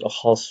جزء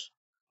خاص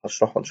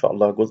هشرحه ان شاء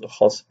الله، جزء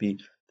خاص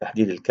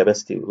بتحديد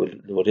الكباسيتي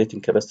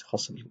والريتنج كباسيتي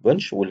خاص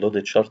بالونش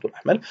واللودد شارت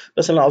والاحمال.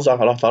 بس اللي انا عاوز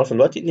اعرفه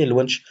دلوقتي ان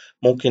الونش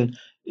ممكن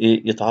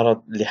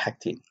يتعرض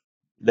لحاجتين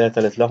لا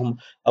ثالث لهم.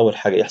 اول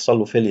حاجه يحصل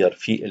له فيلير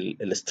في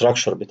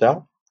الاستراكشر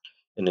بتاعه،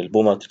 ان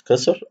البومه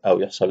تتكسر، او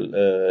يحصل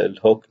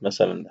الهوك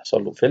مثلا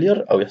يحصل له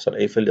فيلير، او يحصل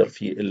اي فيلير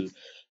في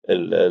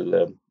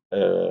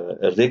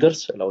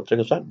الريجرز او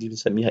التريجرز بتاعته، دي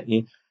بنسميها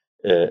ايه؟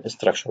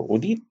 استراكشر.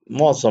 ودي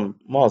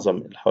معظم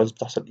الحوادث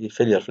بتحصل ايه؟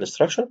 فيلير في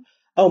الاستراكشر،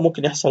 او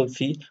ممكن يحصل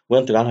في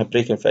وينتج عنها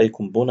بريكنج في اي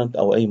كومبوننت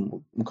او اي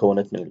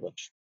مكونات من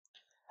الونش،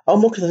 او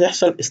ممكن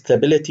يحصل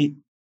استابيليتي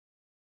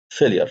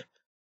فيلير،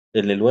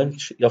 ان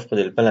الونش يفقد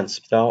البالانس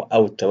بتاعه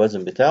او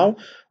التوازن بتاعه،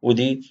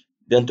 ودي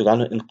بينتج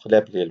عنه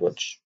انقلاب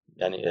للونش،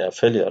 يعني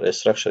فيلير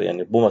استراكشر،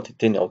 يعني البومه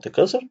تتني او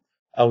تكسر،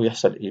 او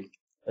يحصل ايه؟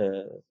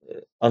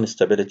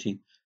 انستابيليتي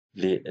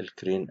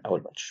للكرين او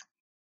الونش.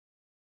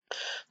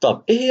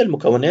 طب ايه هي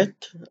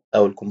المكونات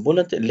او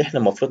الكومبوننت اللي احنا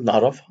المفروض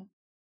نعرفها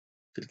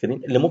في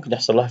الكرين اللي ممكن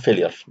يحصل لها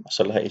فيلير،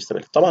 يحصل لها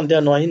استابيليتي؟ طبعا ده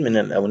نوعين من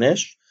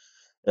الاوناش.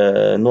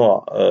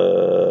 نوع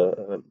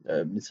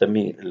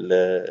بنسميه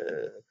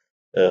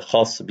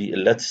خاص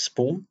باللاتس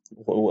بوم،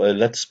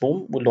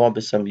 واللي هو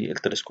بنسميه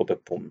التلسكوبيك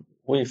بوم.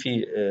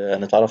 وفي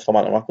هنتعرف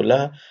طبعا الانواع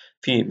كلها.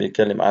 في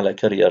بنتكلم على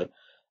كارير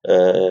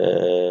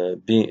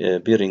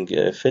بيرنج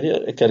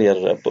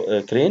كارير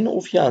كرين،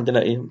 وفي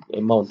عندنا ايه؟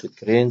 ماونتد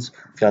كرينز،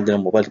 في عندنا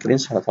موبايل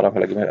كرينز. هنتعرف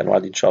على جميع الانواع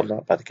دي ان شاء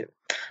الله بعد كده.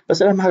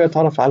 بس اهم حاجه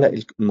نتعرف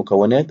على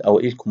المكونات او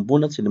ايه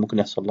الكومبوننتس اللي ممكن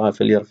يحصل لها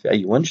فيلير في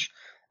اي ونش.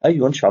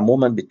 اي ونش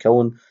عموما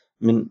بيتكون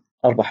من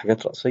 4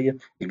 حاجات رئيسيه: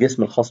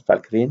 الجسم الخاص بتاع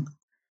الكرين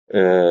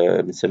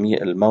بنسميه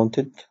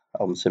الماونتد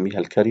او بنسميها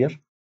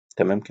الكارير،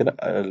 تمام كده،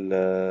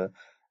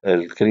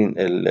 الكرين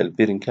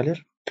البيرنج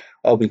كارير،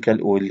 او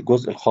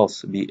والجزء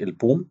الخاص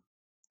بالبوم.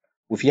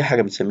 وفي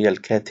حاجه بنسميها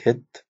الكات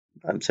هيد،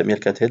 بنسميها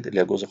الكات هيد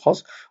اللي هي جزء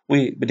خاص.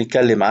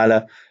 وبنتكلم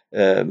على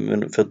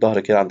في الظهر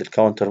كده عند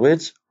الكاونتر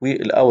ويتس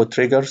والاوت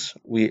تريجرز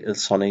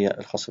والصينيه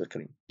الخاصه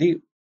بالكرين.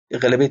 دي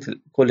غالبيه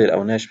كل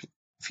الاوناش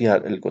فيها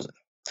الجزء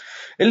ده.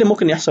 اللي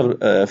ممكن يحصل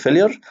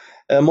فيلير،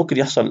 ممكن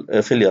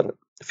يحصل فيلير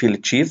في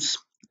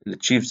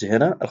التشيفز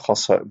هنا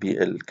الخاصة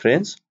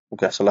بالكرينز،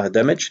 ممكن يحصل لها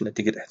دامج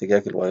نتيجة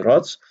احتكاك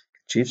الوايرات.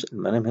 التشيفز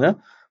المنام هنا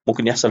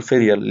ممكن يحصل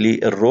فيلير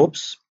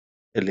للروبس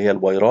اللي هي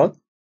الوايرات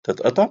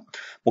تتقطع.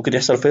 ممكن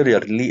يحصل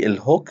فيلير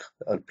للهوك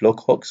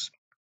البلوك هوكس.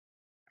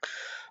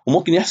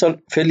 وممكن يحصل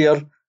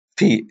فيلير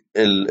في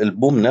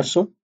البوم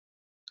نفسه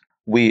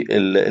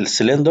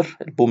والسلندر،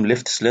 البوم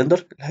ليفت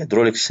سلندر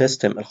الهيدروليك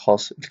سيستم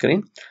الخاص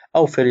بالكرين،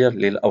 او فيلير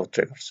للاوت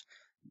تريجرز.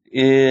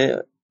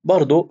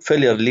 برضه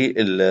فيلير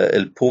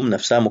للبوم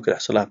نفسها ممكن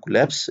يحصل لها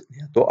كولابس،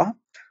 تقع.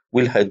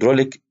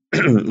 والهيدروليك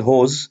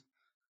هوز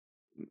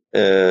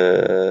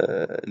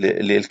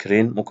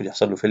للكرين ممكن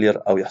يحصل له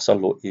فيلير، او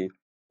يحصل له ايه؟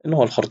 ان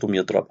هو الخرطوم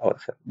يضرب او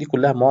اخره. دي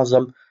كلها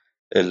معظم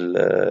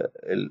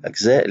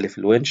الاجزاء اللي في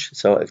الونش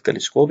سواء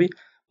التلسكوبي.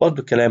 برضه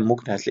الكلام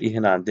ممكن هتلاقيه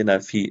هنا عندنا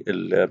في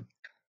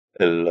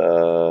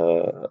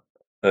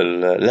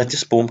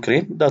اللاتيس بوم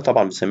كرين ده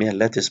طبعا بنسميها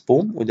اللاتيس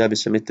بوم، وده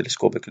بنسميه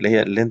التلسكوبيك، اللي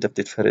هي اللي انت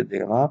بتتفرد يا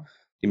جماعه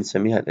دي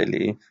بنسميها اللي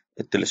ايه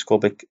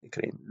التلسكوبيك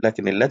كرين.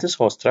 لكن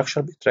اللاتيس هو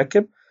ستراكشر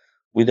بيتركب،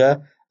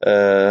 وده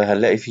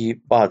هنلاقي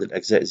فيه بعض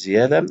الاجزاء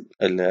الزياده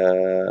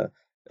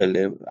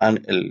اللي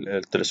عن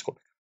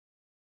التلسكوبيك.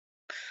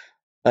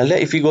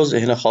 هنلاقي في جزء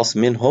هنا خاص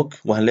من هوك،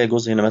 وهنلاقي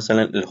جزء هنا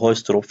مثلا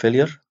الهويست روب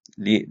فيلير،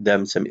 ده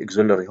بنسميه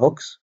اكزيلري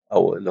هوكس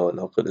او اللي هو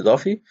الهوك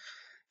الاضافي.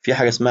 في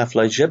حاجه اسمها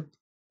فلاي جيب،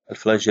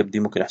 الفلاي جيب دي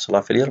ممكن يحصل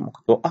لها فيلير،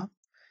 ممكن توقع.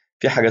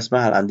 في حاجه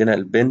اسمها عندنا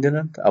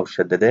البندنت او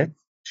الشدادات،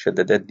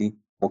 الشدادات دي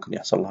ممكن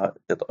يحصل لها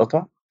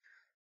تتقطع.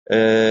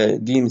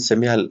 دي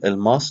بنسميها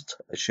الماست،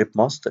 الشيب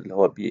ماست، اللي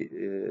هو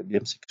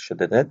بيمسك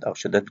الشدادات او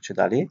الشدادات بتشد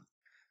عليه.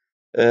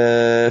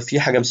 في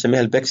حاجه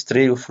بنسميها الباك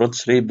ستري وفرونت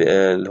ستري،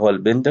 اللي هو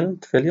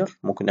البندنت فيلير،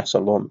 ممكن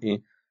يحصل لهم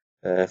ايه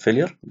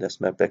فيلير، ده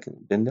اسمها باك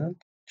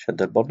بندنت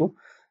شداد برضو.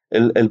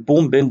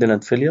 البوم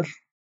بندنت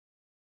فيلير،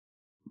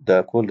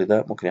 ده كل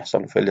ده ممكن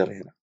يحصل له فيلير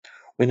هنا.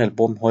 وهنا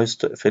البوم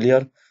هويست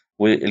فيلير،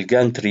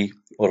 والجانتري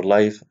اور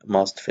لايف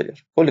ماست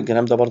فيلير. كل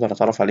الكلام ده برضه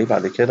هنتعرف عليه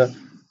بعد كده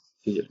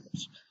في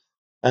الكورس.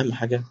 اهم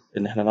حاجه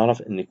ان احنا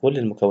نعرف ان كل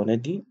المكونات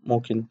دي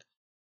ممكن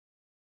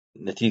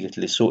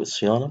نتيجه لسوء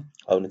الصيانه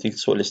او نتيجه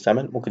سوء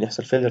الاستعمال ممكن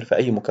يحصل فيلير في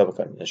اي مكون.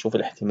 يعني شوف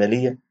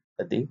الاحتماليه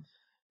قد ايه،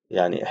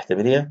 يعني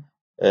احتماليه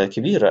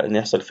كبيره ان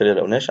يحصل فيلير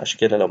الاوناش. عشان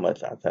كده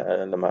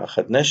لما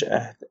خدناش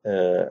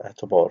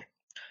اعتبار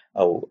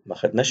او ما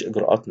خدناش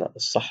اجراءاتنا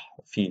الصح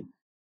في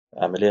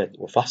عمليات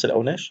وفحص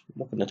الاوناش،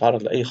 ممكن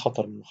نتعرض لاي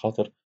خطر من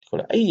مخاطر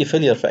اي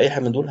فيلير في اي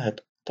حاجه من دول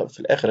طب في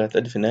الاخر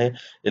هتؤدي في النهايه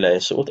الى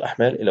سقوط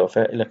احمال، الى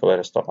وفاه، الى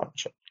كوارث طبعا ان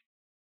شاء الله.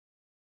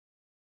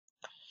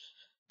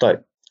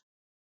 طيب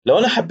لو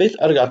انا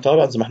حبيت ارجع،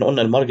 طبعا زي ما احنا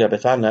قلنا المرجع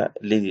بتاعنا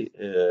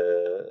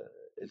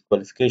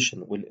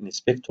للكواليفيكيشن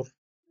والانسبكتور،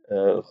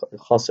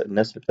 خاص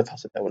الناس اللي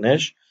بتفحص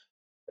الاوناش،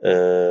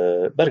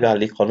 برجع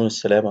لقانون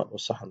السلامة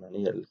والصحة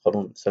المهنية،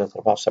 القانون سنة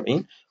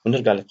 74،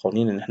 ونرجع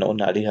للقوانين اللي احنا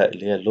قلنا عليها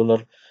اللي هي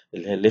اللولر،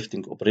 اللي هي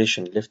الليفتنج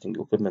اوبريشن ليفتنج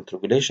ايكويبمنت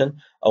ريجوليشن،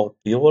 او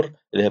بيور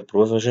اللي هي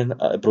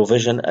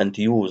بروفيجن اند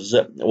يوز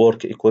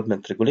ورك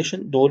ايكويبمنت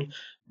ريجوليشن. دول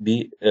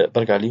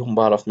برجع ليهم،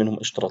 بعرف منهم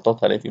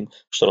اشتراطات، هلاقي فيهم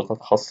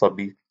اشتراطات خاصة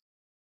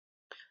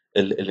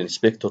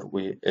بالانسبكتور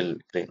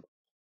والكرين.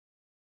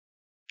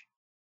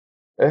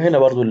 هنا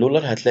برضو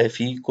اللولر هتلاقي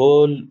فيه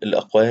كل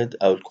الأقواid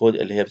أو الكود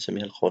اللي هي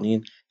بنسميها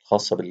القوانين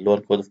الخاصة باللي هو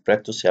الكود اوف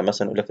براكتس. يعني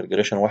مثلا يقول لك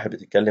ريجوليشن 1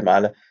 بتتكلم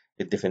على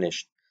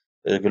الديفينيشن،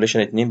 ريجوليشن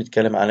 2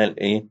 بتتكلم عن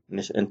الايه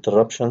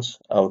انتربشنز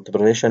او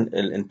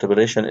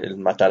الانتربريشن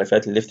مع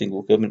تعريفات الليفتنج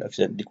وكيرمن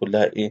اكسيد، دي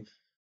كلها ايه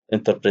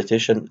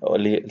انتربريتيشن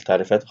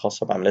للتعريفات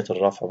الخاصة بعمليات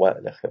الرفع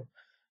والى اخره.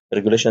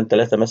 ريجوليشن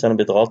 3 مثلا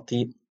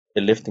بتغطي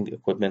الليفتنج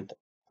ايكويبمنت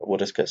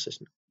والريسك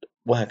اسسمنت،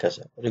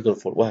 وهكذا ريجل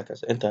 4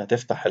 وهكذا. انت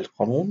هتفتح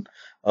القانون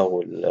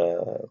او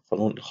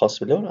القانون الخاص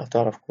بالدولة،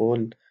 هتعرف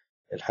كل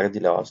الحاجات دي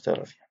لو عاوز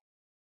تعرف يعني.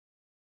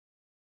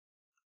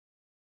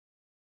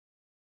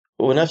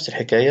 ونفس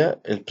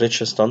الحكاية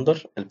البريتش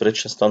ستاندر،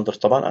 البريتش ستاندر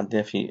طبعا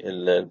عندنا في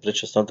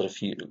البريتش ستاندر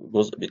في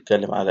جزء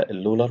بيتكلم على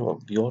اللولر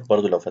والبيور،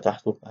 برضو لو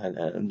فتحته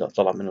هنبدأ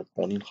طلع منه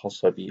قوانين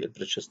خاصة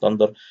بالبريتش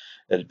ستاندر،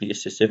 البي اس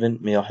 7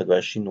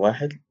 121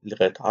 واحد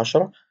لغاية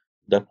 10.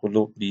 ده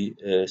كله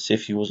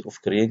بسيف يوز اوف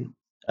كرين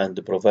اند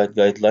بروفايد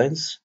جايد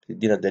لاينز،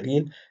 بتدينا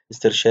دليل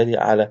استرشادي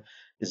على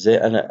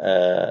ازاي انا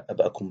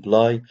ابقى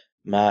كومبلاي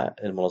مع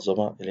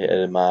المنظمة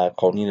مع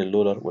قوانين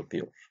اللولر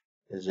والبيور،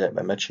 ازاي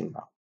ابقى ماتشنج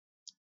معاهم.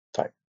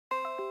 طيب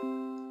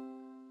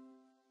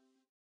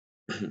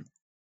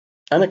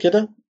انا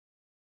كده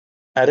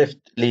عرفت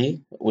ليه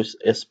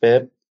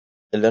واسباب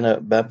اللي انا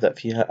ببدا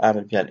فيها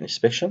اعمل بيها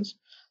الانسبكشنز.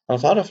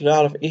 هنتعرف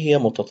نعرف ايه هي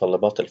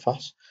متطلبات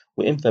الفحص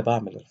وامتى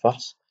بعمل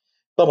الفحص.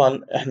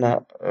 طبعا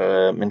احنا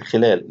من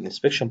خلال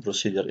الانسبكشن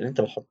بروسيجر اللي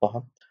انت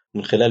بتحطها،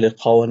 من خلال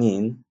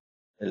القوانين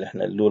اللي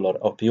احنا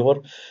اللولر او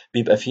بيور،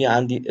 بيبقى فيه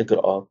عندي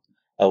اجراءات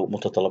او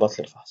متطلبات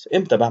للفحص.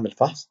 امتى بعمل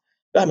فحص؟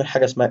 بعمل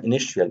حاجه اسمها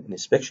initial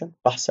inspection،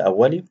 فحص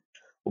اولي،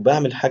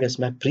 وبعمل حاجه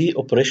اسمها بري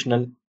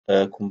اوبريشنال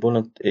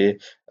كومبوننت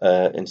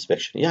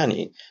انسبكشن. يعني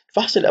ايه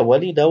الفحص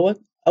الاولي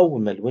دوت؟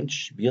 اول ما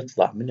الونش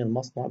بيطلع من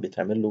المصنع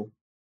بيتعمل له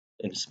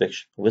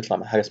انسبكشن، وبيطلع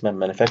مع حاجه اسمها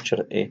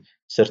مانيفاكتشر ايه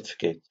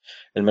سيرتيفيكيت.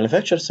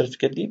 المانيفاكتشر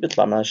سيرتيفيكيت دي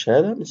بيطلع معاها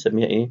شهاده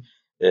بنسميها ايه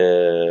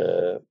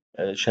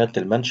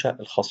شهاده المنشا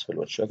الخاص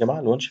بالونش. يا جماعه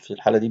الونش في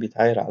الحاله دي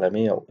بيتعاير على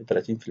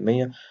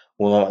 130%،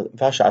 وما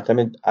ينفعش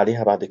اعتمد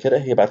عليها بعد كده،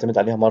 هي بعتمد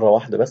عليها مره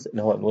واحده بس ان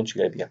هو الونش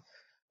جاي بيها.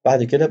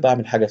 بعد كده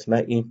باعمل حاجة اسمها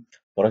إيه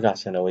مراجعة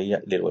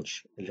سنوية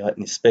للونش اللي هو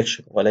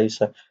انسبكشن،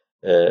 وليس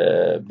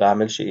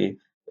بعملش إيه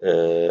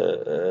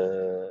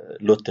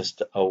لود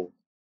تيست، أو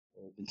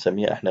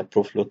بنسميها إحنا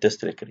بروف لود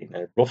تيست للكرين.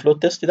 يعني البروف لود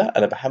تيست ده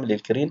أنا بحمل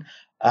الكرين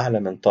أعلى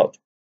من طاقته،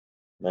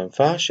 ما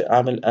ينفعش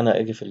أعمل أنا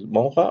أجي في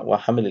الموقع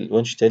وأحمل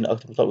الونش تاني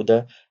أكتر من طاقته،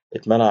 وده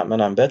اتمنع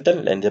منعا باتا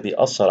لأن ده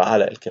بيأثر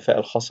على الكفاءة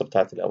الخاصة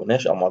بتاعة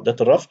الأوناش أو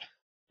معدات الرفع.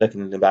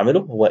 لكن اللي بعمله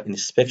هو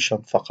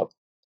انسبكشن فقط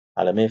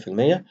على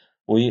 100%،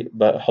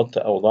 وباحط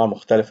أوضاع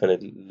مختلفة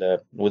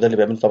وده اللي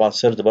بيعمله طبعا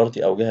ثيرد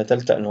بارتي أو جهة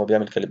تالتة، إن هو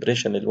بيعمل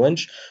كاليبريشن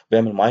للونش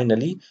وبيعمل معاينة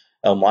ليه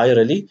أو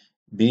معايرة ليه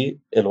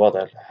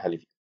بالوضع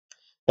الحالي.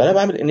 فانا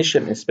بعمل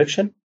انيشال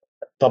انسبكشن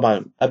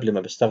طبعا قبل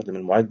ما بستخدم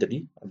المعده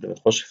دي، قبل ما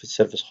تخش في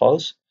السيرفيس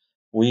خالص،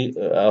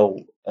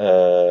 او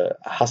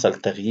حصل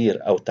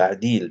تغيير او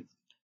تعديل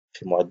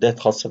في معدات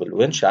خاصه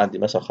بالونش، عندي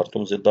مثلا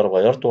خرطوم زيت ضرب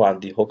غيرته،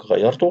 عندي هوك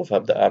غيرته،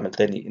 فابدا اعمل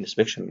تاني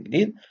انسبكشن من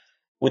جديد.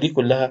 ودي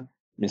كلها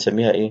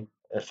بنسميها ايه؟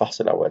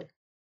 الفحص الاولي.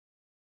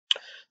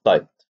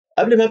 طيب،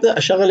 قبل ما ابدا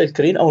اشغل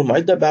الكرين او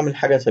المعده بعمل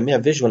حاجه نسميها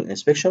فيجوال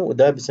انسبكشن،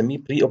 وده بنسميه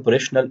بري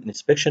اوبريشنال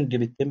انسبكشن. دي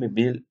بتتم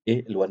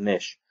بالايه؟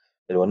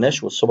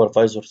 الوناش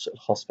والسوبرفايزرز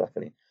الخاص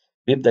بالكرين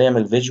بيبدا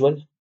يعمل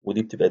فيجوال،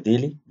 ودي بتبقى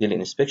ديلي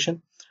انسبكشن.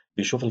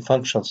 بيشوف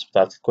الفانكشنز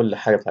بتاعت كل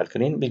حاجه بتاع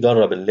الكرين،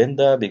 بيجرب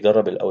الليندا،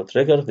 بيجرب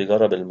الاوتريجر،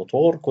 بيجرب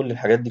الموتور، كل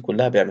الحاجات دي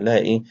كلها بيعمل لها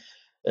ايه؟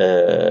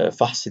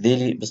 فحص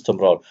ديلي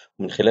باستمرار.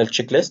 ومن خلال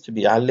تشيك ليست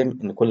بيعلم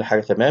ان كل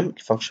حاجه تمام،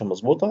 الفانكشن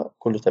مظبوطه،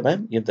 كله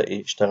تمام، يبدا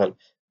ايه؟ يشتغل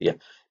فيها.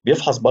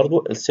 بيفحص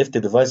برضو السيفتي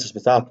ديفايسز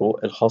بتاعته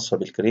الخاصه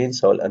بالكرين،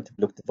 سواء الانتي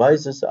بلوك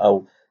ديفايسز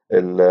او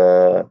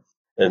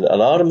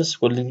الالارمز،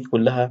 كل دي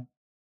كلها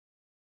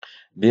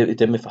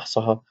بيتم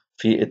فحصها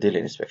في الديلي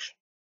انسبكشن.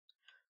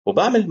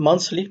 وبعمل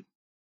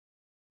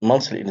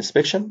مانثلي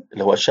انسبكشن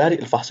اللي هو الشهري،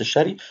 الفحص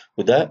الشهري،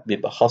 وده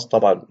بيبقى خاص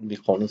طبعا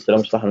بقوانين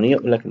السلامه والصحه المهنيه.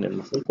 يقول لك ان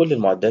المفروض كل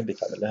المعدات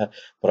بيتعمل لها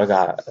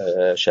مراجعه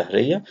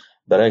شهريه،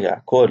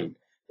 براجع كل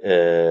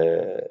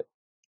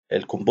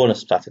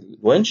الكومبوننتس بتاعت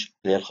الونش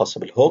اللي هي الخاصه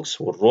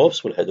بالهوكس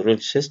والروبس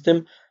والهيدروليك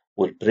سيستم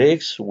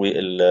والبريكس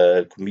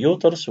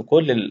والكمبيوترز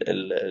وكل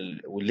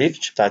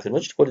والليفتش بتاعت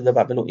الونش، كل ده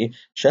بعمله ايه؟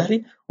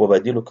 شهري،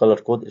 وبديله كلر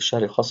كود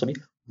الشهري الخاص بيه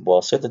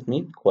بواسطه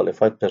مين؟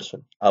 كواليفايد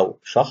بيرسون او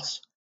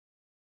شخص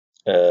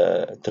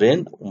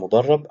ترين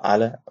ومدرب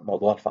على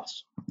موضوع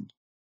الفحص.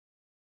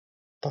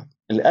 طيب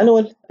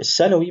الانوال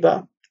السنوي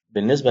بقى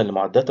بالنسبه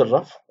لمعدات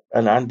الرفع،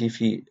 انا عندي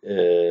في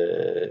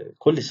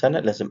كل سنه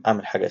لازم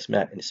اعمل حاجه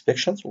اسمها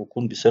انسبكشنز،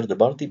 ويكون بثيرد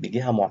بارتي،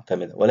 بجهه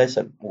معتمده وليس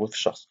موجود في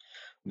الشخص.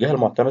 الجهه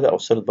المعتمده او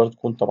الثيرد بارتي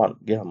تكون طبعا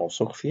جهه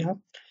موثوق فيها،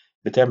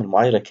 بتعمل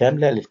معايره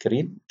كامله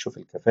للكريم، تشوف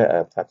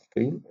الكفاءه بتاعت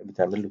الكريم،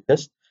 بتعمل له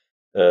تيست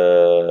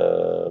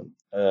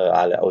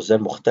على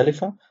اوزان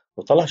مختلفه،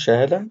 وطلع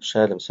شهاده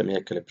بنسميها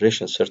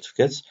كاليبريشن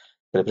سيرتيفيكيتس.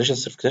 كاليبريشن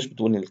سيرتيفيكيتس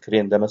بتقول ان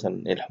الكريم ده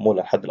مثلا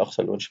الحموله الحد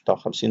الاقصى للونش بتاعه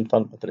 50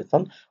 طن او 30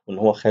 طن، وان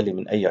هو خالي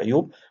من اي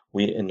عيوب،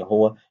 وان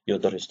هو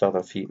يقدر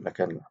يستخدم في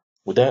مكان له.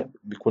 وده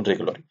بيكون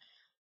ريجولاري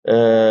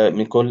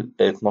من كل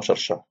 12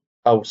 شهر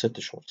او 6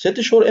 شهور.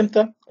 6 شهور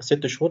امتى؟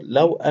 6 شهور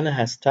لو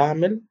انا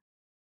هستعمل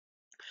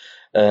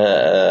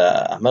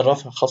أعمال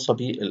رفع خاصة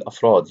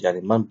بالأفراد،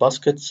 يعني مان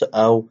باسكتس،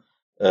 أو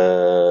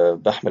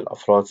بحمل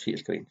أفراد في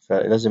الكريم،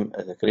 فلازم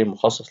كريم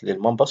مخصص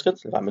للمان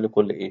باسكت اللي بعمله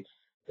كل إيه؟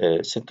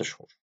 6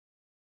 شهور.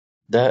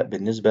 ده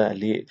بالنسبة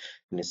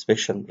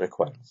للإنسبكشن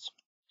ريكوايرمنتس.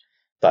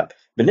 طيب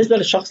بالنسبة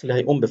للشخص اللي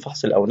هيقوم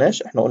بفحص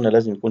الأوناش، إحنا قلنا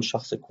لازم يكون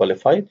شخص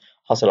كواليفايد،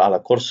 حصل على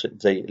كورس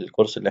زي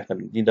الكورس اللي إحنا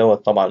بنديه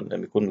دوت، طبعا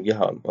لما يكون من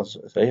جهة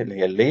اللي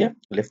هي الليا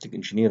ليفتنج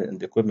انجينير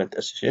اند اكويبمنت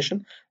اسوسيشن،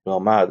 اللي هو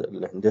معهد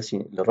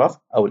الهندسي للرفع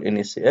أو الان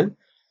اس ال.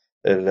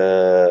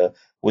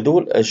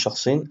 ودول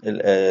الشخصين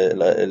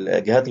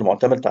الجهات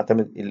المعتمده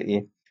تعتمد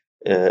الايه؟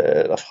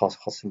 الاشخاص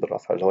الخاصين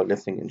بالرفع، اللي هو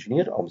الليفتنج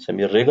انجينير او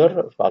بنسميه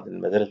الريجر، في بعض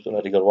المدارس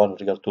بتقول ريجر 1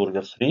 ريجر 2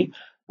 ريجر 3،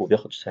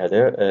 وبياخد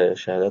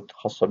شهادات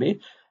خاصه بيه،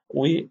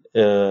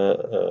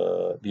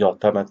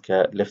 وبيعتمد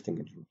كليفتنج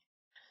انجينير.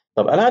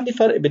 طب انا عندي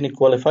فرق بين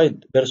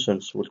الكواليفايد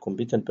بيرسونز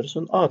والكومبيتنت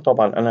بيرسون.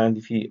 طبعا انا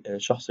عندي في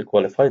شخص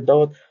كواليفايد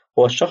دوت،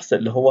 هو الشخص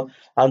اللي هو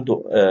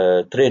عنده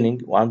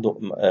تريننج وعنده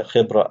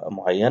خبره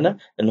معينه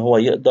ان هو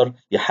يقدر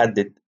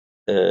يحدد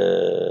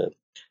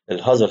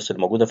الهازارds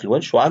الموجوده في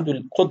الونش، وعنده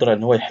القدره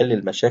ان هو يحل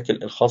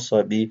المشاكل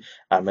الخاصه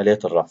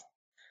بعمليات الرفع.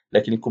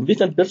 لكن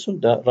الكومبيتنت بيرسون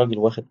ده راجل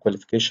واخد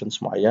كواليفيكيشنز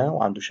معينه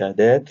وعنده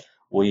شهادات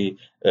و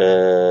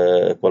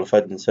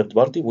كواليفايد من ثيرد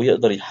بارتي،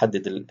 ويقدر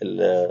يحدد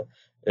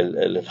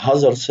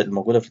الهازارds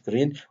الموجوده في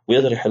الترين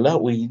ويقدر يحلها،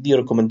 ويدي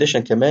ريكومنديشن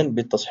كمان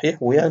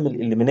بالتصحيح، ويعمل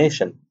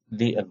اليمينيشن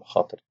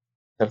للمخاطر.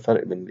 ده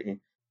الفرق بين الايه؟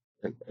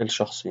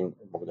 الشخصين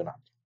الموجودين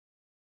عندي.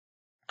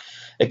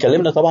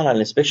 اتكلمنا طبعا عن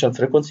الانسبكشن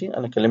فريكونسي،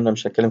 انا اتكلمنا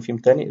مش هتكلم فيه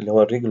تاني، اللي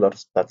هو الريجولار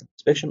بتاعت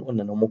الانسبكشن.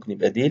 قلنا انه ممكن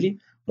يبقى ديلي،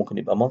 ممكن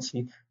يبقى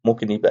مانثلي،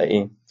 ممكن يبقى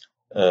ايه؟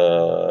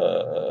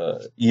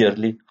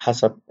 ييرلي،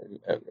 حسب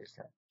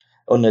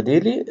قلنا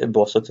ديلي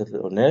بواسطه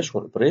الاوناش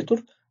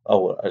والاوبريتور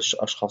او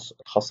اشخاص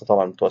الخاصه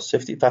طبعا بتوع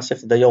السيفتي. بتاع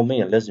السيفتي ده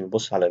يوميا لازم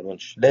يبص على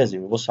الونش،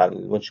 يبص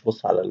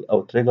على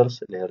الاوت تريجرز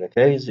اللي هي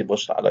الركايز،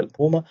 يبص على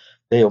البومه،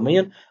 ده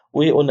يوميا.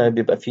 وقلنا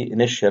بيبقى فيه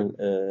انيشال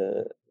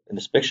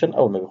انسبكشن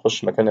اول ما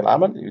بيخش مكان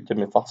العمل،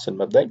 يتم فحص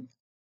المبدئي،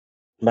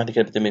 بعد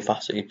كده بيتم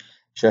فحص ايه؟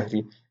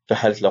 شهري، في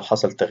حاله لو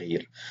حصل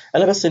تغيير.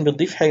 انا بس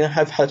بنضيف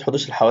حاجه في حاله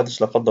حدوث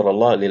الحوادث لا قدر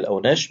الله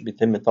للاوناش،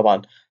 بيتم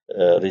طبعا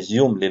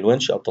ريزيوم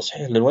للونش او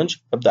تصحيح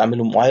للونش، ببدا اعمل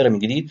له معايره من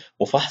جديد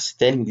وفحص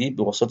تاني من جديد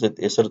بواسطه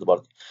ايه؟ ثيرد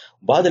بارتي.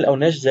 وبعض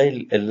الاوناش زي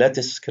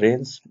اللاتس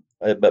سكرينز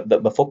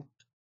بفك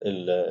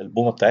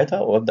البومه بتاعتها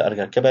وابدا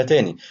اركبها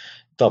تاني.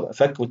 طب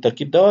فك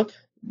والتركيب دوت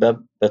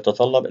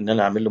بتطلب ان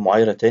انا اعمل له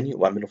معايره تاني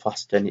واعمل له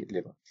فحص تاني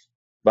للونش،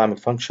 بعمل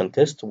فانكشن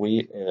تيست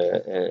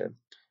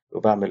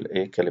وبعمل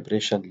ايه؟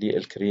 كاليبريشن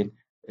للكرين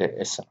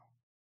السنوي.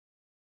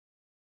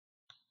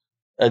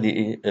 ادي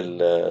ايه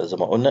زي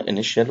ما قلنا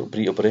initial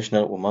وبري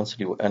اوبريشنال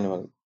ومانثلي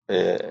وانوال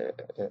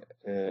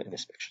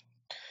انسبكشن.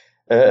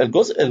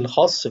 الجزء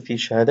الخاص في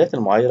الشهادات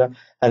المعايرة،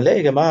 هنلاقي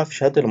يا جماعة في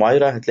شهادة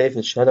المعايرة هتلاقي في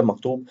الشهادة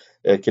مكتوب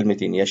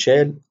كلمتين، يا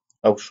شال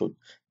أو شود.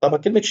 طبعا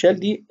كلمة شال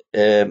دي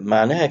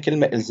معناها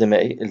كلمة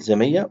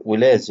إلزامية،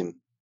 ولازم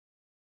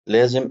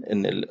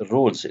إن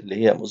الرولز اللي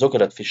هي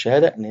ذكرت في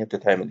الشهادة إن هي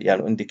بتتعمل،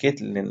 يعني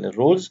indicate إن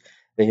الرولز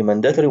هي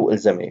mandatory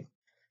وإلزامية.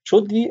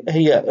 should دي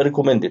هي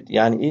recommended،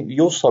 يعني إيه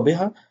يوصى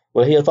بها،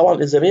 وهي طبعا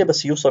إلزامية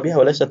بس يوصى بها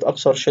وليست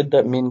أكثر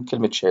شدة من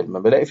كلمة شال. ما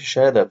بلاقي في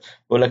الشهادة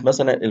يقول لك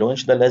مثلا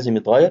الونش ده لازم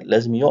يتغير،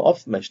 لازم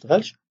يقف ما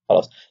يشتغلش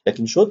خلاص،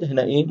 لكن should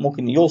هنا إيه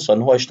ممكن يوصى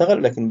إن هو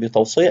يشتغل، لكن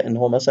بتوصية إن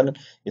هو مثلا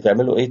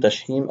يتعمل له إيه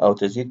تشحيم أو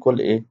تزييد كل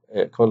إيه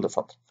كل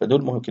فترة.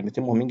 فدول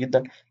كلمتين مهمين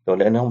جدا لو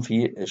لقيناهم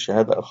في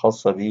الشهادة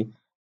الخاصة ب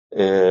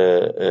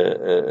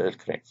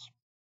الكرينز.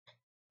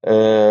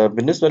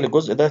 بالنسبة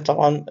للجزء ده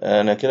طبعا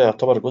أنا كده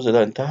يعتبر الجزء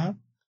ده انتهى،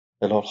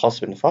 اللي هو الخاص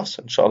بالنفاس.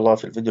 إن شاء الله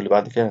في الفيديو اللي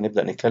بعد كده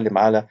هنبدأ نتكلم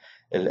على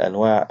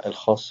الأنواع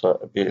الخاصة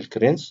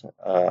بالكرينز.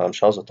 أنا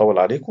مش عاوز أطول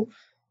عليكم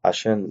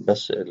عشان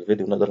بس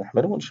الفيديو نقدر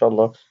نحمله، وإن شاء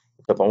الله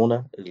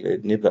تابعونا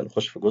نبدأ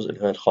نخش في الجزء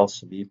اللي هو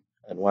الخاص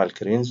بأنواع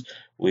الكرينز،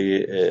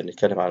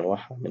 ونتكلم عن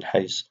أنواعها من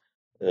حيث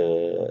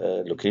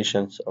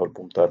لوكيشنز أو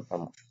البومتار.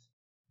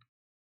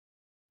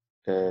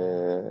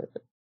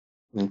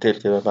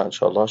 ننتقل كده بقى إن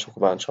شاء الله،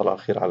 أشوفكم بقى إن شاء الله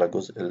على خير على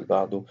الجزء اللي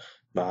بعده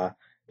مع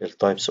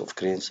التايبس أوف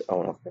كرينز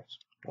أو نوكيوز.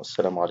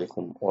 والسلام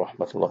عليكم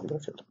ورحمة الله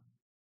وبركاته.